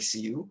in the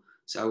ICU.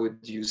 So I would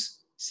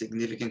use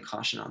significant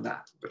caution on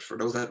that. But for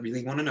those that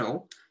really want to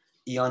know,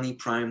 E on E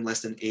prime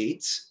less than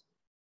 8,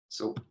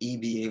 so E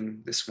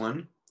being this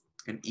one,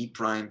 and E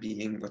prime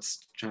being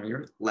what's shown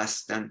here,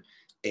 less than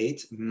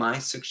 8,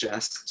 might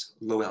suggest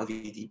low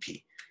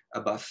LVEDP.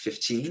 Above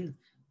 15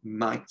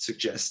 might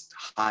suggest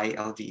high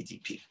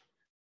LVEDP.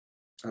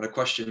 Now the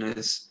question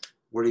is,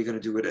 what are you going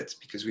to do with it?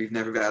 Because we've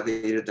never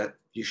validated that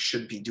you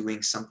should be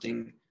doing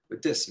something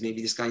with this.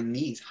 Maybe this guy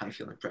needs high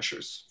filling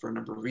pressures for a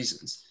number of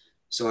reasons.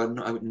 So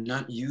I would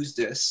not use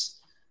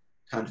this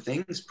kind of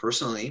things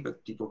personally,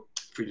 but people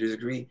free to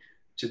disagree,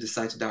 to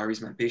decide to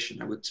diuresis my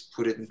patient. I would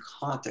put it in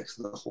context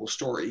of the whole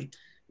story.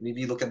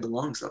 Maybe look at the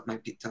lungs. That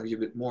might tell you a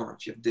bit more.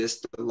 If you have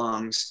this, the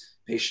lungs,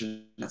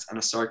 patient that's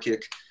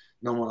anasarchic,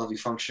 normal LV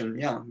function,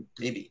 yeah,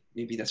 maybe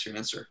that's your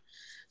answer.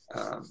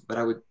 But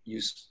I would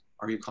use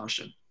RU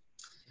caution.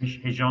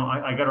 Hey, Jean,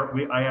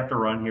 I have to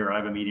run here. I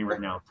have a meeting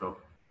right now. So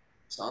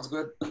Sounds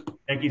good.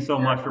 thank you so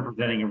Yeah. much for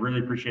presenting. I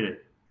really appreciate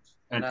it.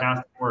 And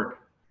Fantastic work.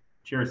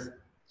 Cheers.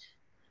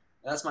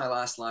 that's my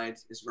last slide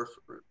is for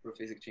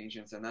phasic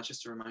changes. And that's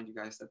just to remind you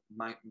guys that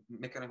my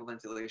mechanical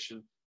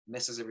ventilation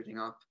messes everything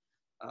up.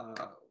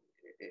 Uh,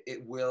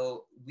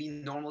 we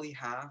normally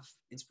have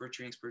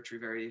inspiratory and expiratory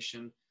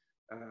variation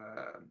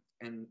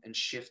and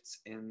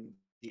shifts in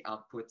the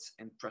output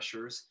and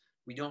pressures.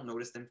 We don't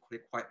notice them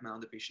quite mild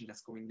in the patient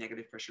that's going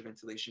negative pressure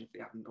ventilation if they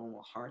have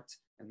normal heart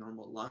and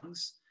normal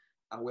lungs.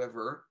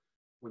 However,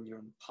 when you're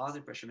on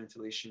positive pressure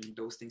ventilation,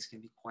 those things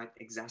can be quite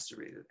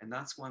exacerbated. And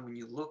that's why when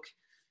you look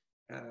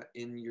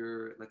in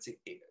your, let's say,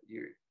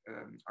 your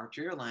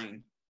arterial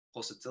line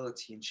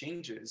pulsatility and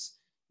changes,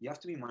 you have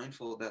to be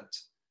mindful that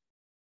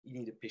you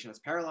need a patient that's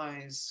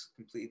paralyzed,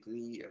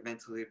 completely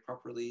ventilated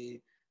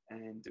properly,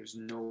 and there's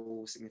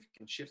no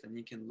significant shift, and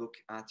you can look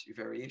at your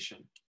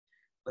variation.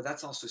 But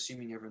that's also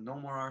assuming you have a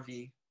normal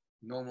RV,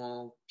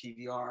 normal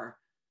PVR,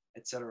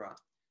 etc.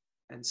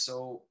 And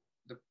so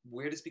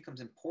where this becomes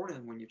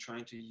important when you're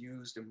trying to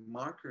use the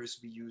markers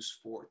we use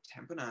for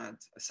tamponade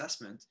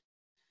assessment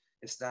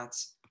is that,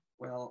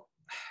 well,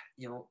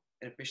 in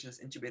a patient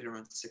that's intubated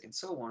or sick and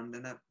so on,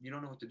 then you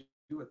don't know what to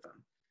do with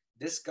them.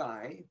 This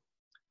guy,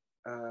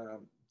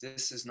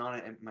 this is not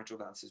a mitral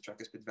valve, this is a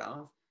tricuspid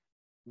valve.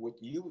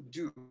 What you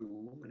do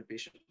in a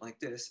patient like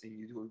this, and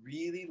you do a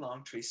really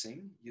long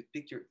tracing, you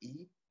pick your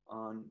E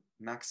on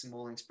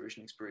maximal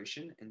inspiration,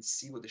 expiration, and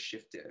see what the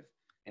shift is.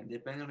 And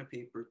depending on the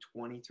paper,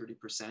 20,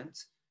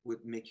 30%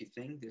 would make you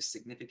think there's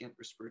significant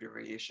respiratory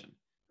variation.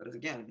 But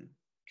again,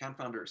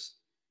 confounders.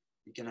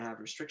 You can have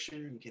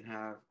restriction, you can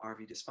have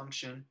RV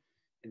dysfunction.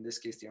 In this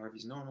case, the RV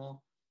is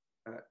normal.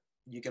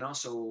 You can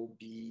also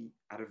be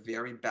at a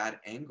very bad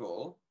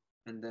angle,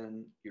 and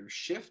then your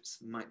shift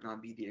might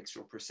not be the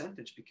actual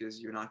percentage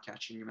because you're not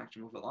catching your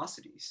maximal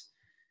velocities.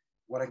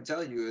 What I can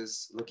tell you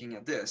is, looking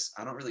at this,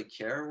 I don't really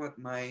care what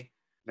my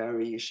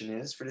variation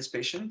is for this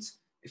patient.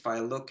 If I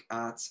look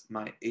at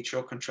my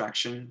atrial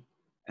contraction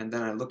and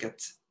then I look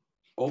at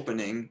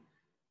opening,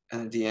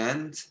 and at the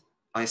end,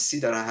 I see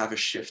that I have a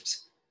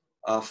shift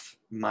of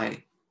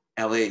my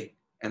LA,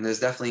 and there's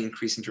definitely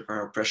increased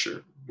intraperitoneal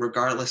pressure,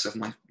 regardless of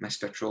my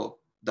spectral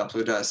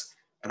Doppler does.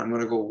 And I'm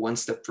going to go one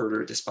step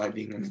further, despite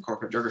being an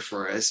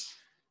echocardiographer, is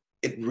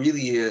it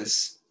really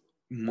is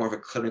more of a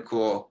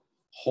clinical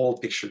whole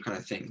picture kind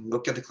of thing.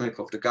 Look at the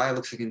clinical. If the guy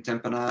looks like in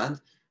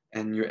tamponade,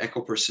 and your echo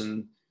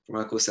person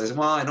from echo says,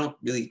 well, I don't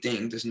really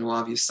think there's no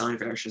obvious sign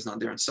variation is not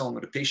there and so on,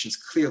 but the patient's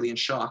clearly in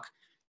shock,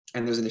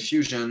 and there's an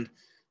effusion,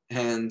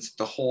 and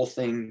the whole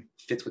thing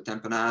fits with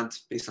tamponade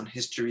based on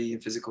history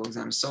and physical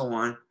exam and so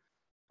on.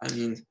 I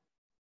mean,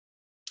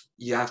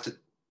 you have to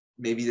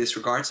maybe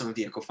disregard some of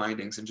the echo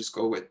findings and just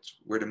go with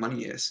where the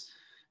money is.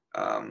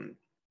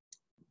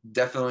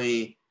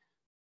 Definitely,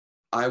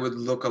 I would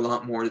look a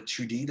lot more at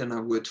 2D than I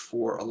would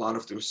for a lot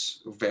of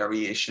those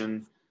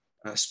variation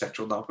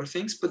spectral Doppler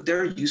things, but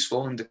they're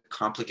useful in the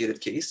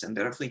complicated case, and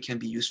they definitely can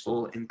be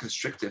useful in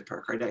constrictive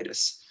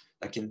pericarditis.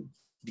 That can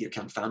be a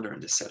confounder in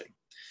this setting.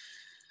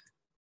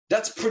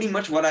 That's pretty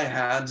much what I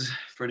had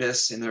for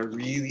this in a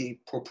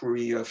really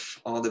potpourri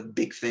of all the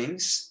big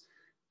things.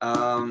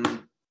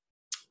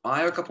 I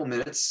have a couple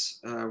minutes.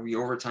 We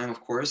over time,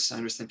 of course. I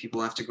understand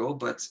people have to go,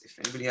 but if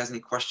anybody has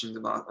any questions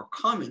about or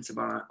comments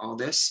about all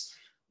this,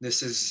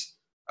 this is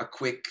a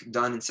quick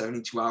done in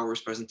 72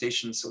 hours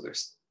presentation. So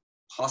there's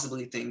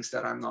possibly things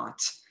that I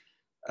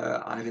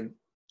haven't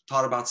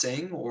thought about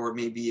saying, or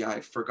maybe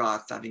I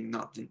forgot, having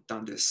not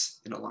done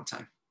this in a long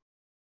time.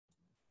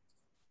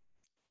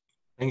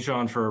 Thanks,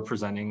 John, for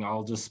presenting.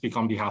 I'll just speak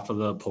on behalf of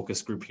the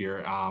POCUS group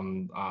here.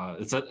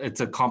 It's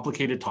a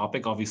complicated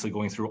topic, obviously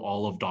going through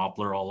all of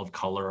Doppler, all of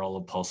color, all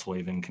of pulse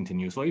wave and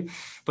continuous wave.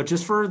 But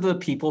just for the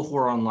people who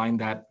are online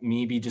that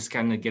may be just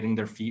kind of getting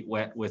their feet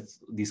wet with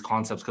these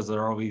concepts, because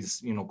they're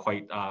always,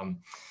 quite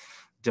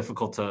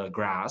difficult to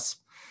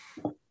grasp.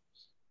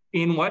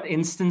 In what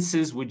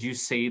instances would you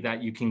say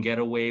that you can get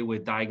away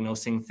with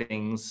diagnosing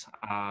things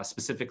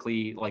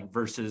specifically like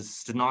versus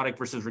stenotic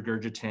versus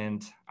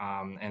regurgitant?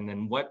 And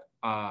then what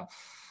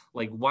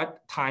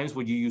times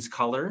would you use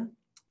color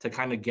to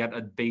kind of get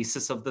a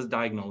basis of the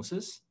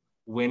diagnosis?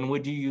 When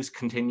would you use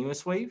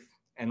continuous wave?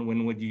 And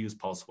when would you use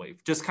pulse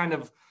wave? Just kind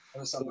of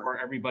for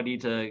everybody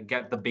to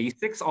get the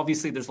basics.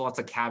 Obviously, there's lots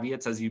of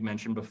caveats, as you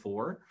mentioned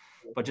before,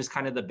 but just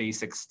kind of the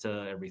basics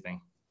to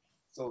everything.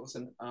 So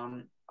listen,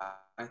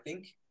 I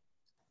think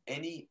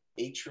any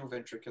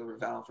atrioventricular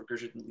valve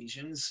regurgitant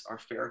lesions are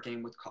fair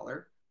game with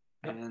color.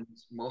 Yep. And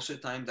most of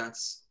the time,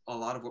 that's a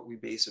lot of what we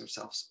base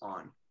ourselves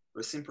on.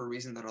 For a simple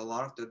reason that a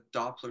lot of the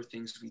Doppler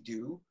things we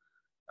do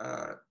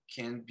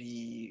can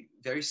be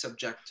very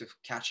subjective,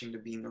 catching the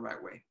beam the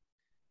right way.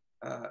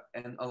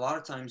 And a lot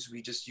of times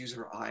we just use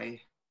our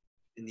eye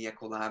in the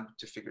echo lab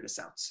to figure this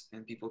out.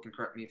 And people can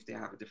correct me if they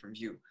have a different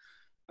view.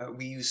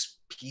 We use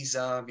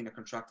PISA,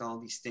 venocontractile, all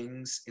these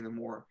things in a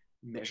more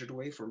measured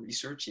way for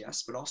research,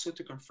 yes, but also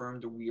to confirm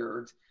the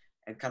weird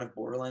and kind of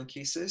borderline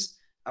cases.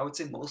 I would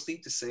say mostly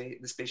to say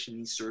this patient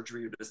needs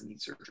surgery or doesn't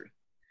need surgery.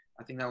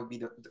 I think that would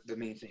be the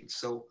main thing.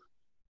 So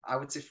I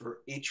would say for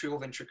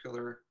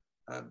atrioventricular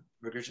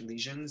regurgitant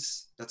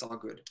lesions, that's all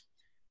good.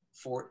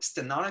 For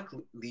stenotic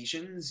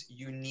lesions,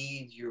 you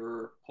need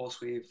your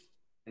pulse wave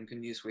and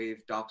continuous wave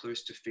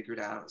Dopplers to figure it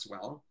out as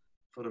well,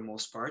 for the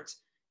most part.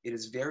 It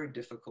is very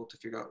difficult to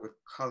figure out with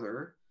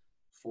color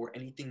for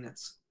anything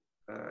that's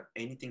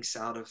anything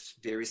south of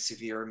very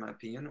severe, in my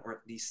opinion, or at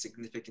least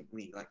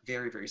significantly, like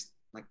very, very,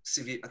 like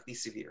severe, at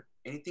least severe.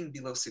 Anything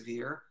below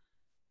severe,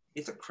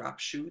 it's a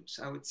crapshoot,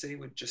 I would say,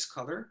 with just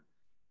color.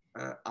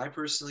 I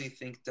personally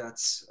think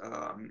that's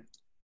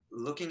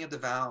looking at the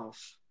valve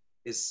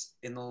is,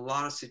 in a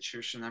lot of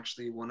situations,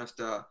 actually one of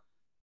the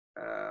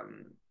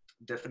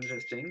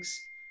definitive things,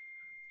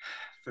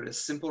 for the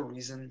simple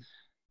reason.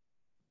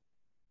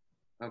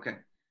 Okay,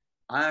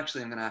 I'm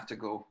gonna have to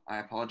go. I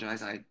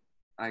apologize.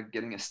 I'm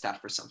getting a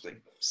stat for something.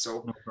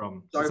 So No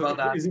problem. sorry about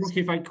that. Is it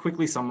okay if I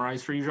quickly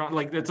summarize for you, John?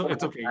 Like it's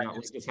okay. Yeah,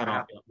 let's just head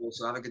off.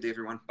 So have a good day,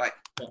 everyone. Bye.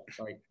 Yeah,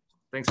 bye.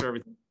 Thanks for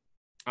everything.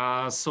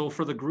 So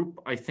for the group,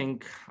 I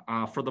think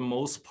for the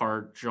most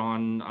part,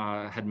 John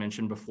had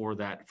mentioned before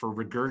that for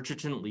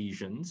regurgitant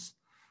lesions,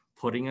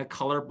 putting a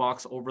color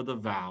box over the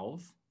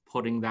valve,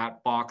 putting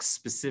that box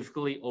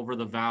specifically over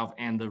the valve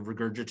and the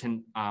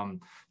regurgitant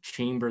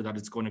chamber that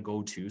it's going to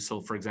go to.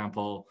 So for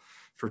example,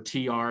 for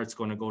TR, it's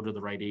going to go to the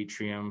right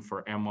atrium.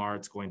 For MR,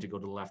 it's going to go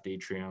to the left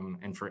atrium.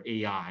 And for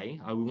AI,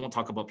 we won't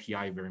talk about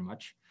PI very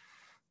much,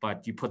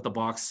 but you put the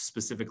box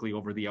specifically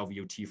over the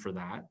LVOT for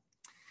that.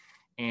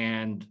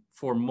 And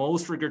for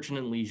most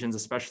regurgitant lesions,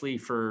 especially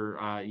for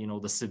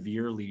the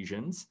severe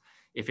lesions,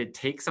 if it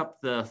takes up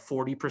the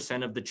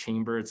 40% of the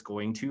chamber it's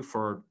going to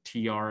for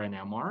TR and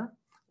MR,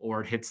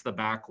 or it hits the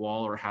back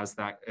wall or has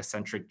that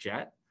eccentric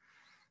jet,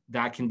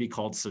 that can be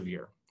called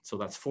severe. So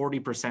that's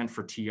 40%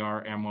 for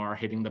TR, MR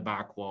hitting the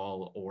back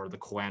wall or the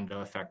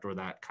Coanda effect or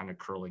that kind of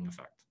curling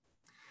effect.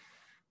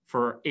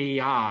 For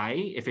AI,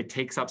 if it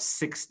takes up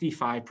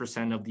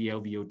 65% of the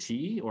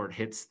LVOT or it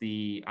hits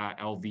the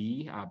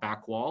LV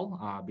back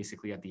wall,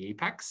 basically at the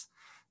apex,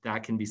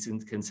 that can be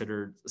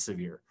considered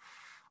severe.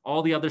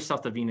 All the other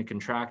stuff, the vena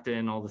contracta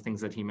and all the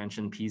things that he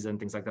mentioned, PISA and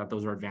things like that,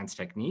 those are advanced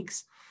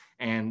techniques.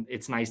 And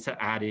it's nice to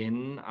add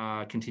in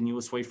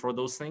continuous wave for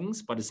those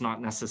things, but it's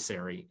not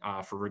necessary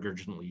for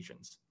regurgitant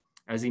lesions.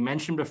 As he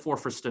mentioned before,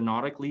 for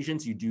stenotic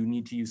lesions, you do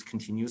need to use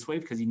continuous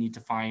wave because you need to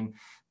find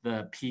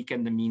the peak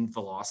and the mean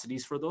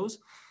velocities for those.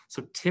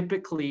 So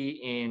typically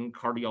in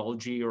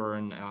cardiology or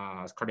in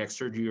cardiac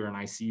surgery or in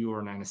ICU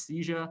or in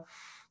anesthesia,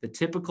 the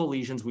typical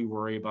lesions we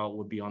worry about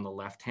would be on the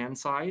left-hand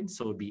side.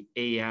 So it would be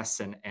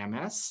AS and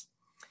MS.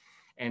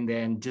 And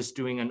then just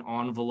doing an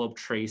envelope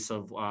trace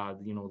of,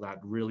 that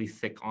really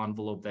thick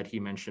envelope that he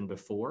mentioned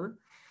before,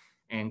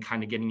 and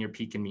kind of getting your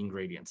peak and mean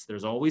gradients.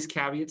 There's always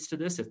caveats to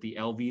this. If the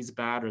LV is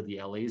bad or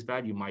the LA is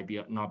bad, you might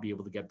not be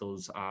able to get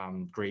those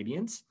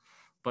gradients.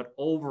 But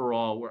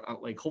overall,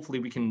 we're hopefully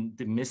we can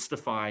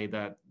demystify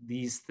that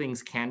these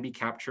things can be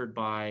captured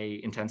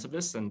by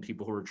intensivists and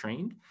people who are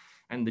trained.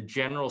 And the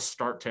general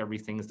start to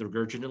everything is the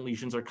regurgitant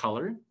lesions are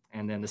color,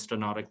 and then the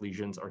stenotic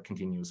lesions are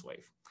continuous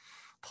wave.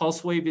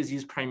 Pulse wave is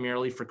used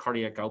primarily for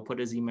cardiac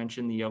output, as he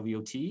mentioned, the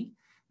LVOT.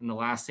 And the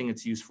last thing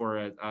it's used for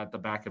at the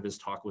back of his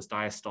talk was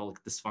diastolic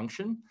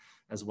dysfunction,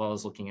 as well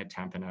as looking at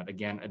tamponade.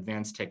 Again,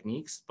 advanced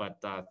techniques,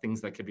 but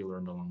things that could be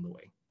learned along the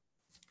way.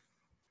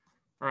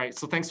 All right,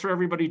 so thanks for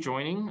everybody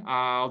joining.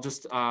 I'll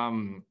just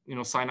sign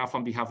off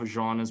on behalf of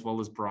Jean as well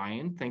as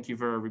Brian. Thank you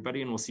for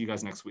everybody, and we'll see you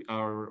guys next week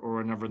or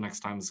whenever the next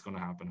time this is going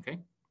to happen, okay?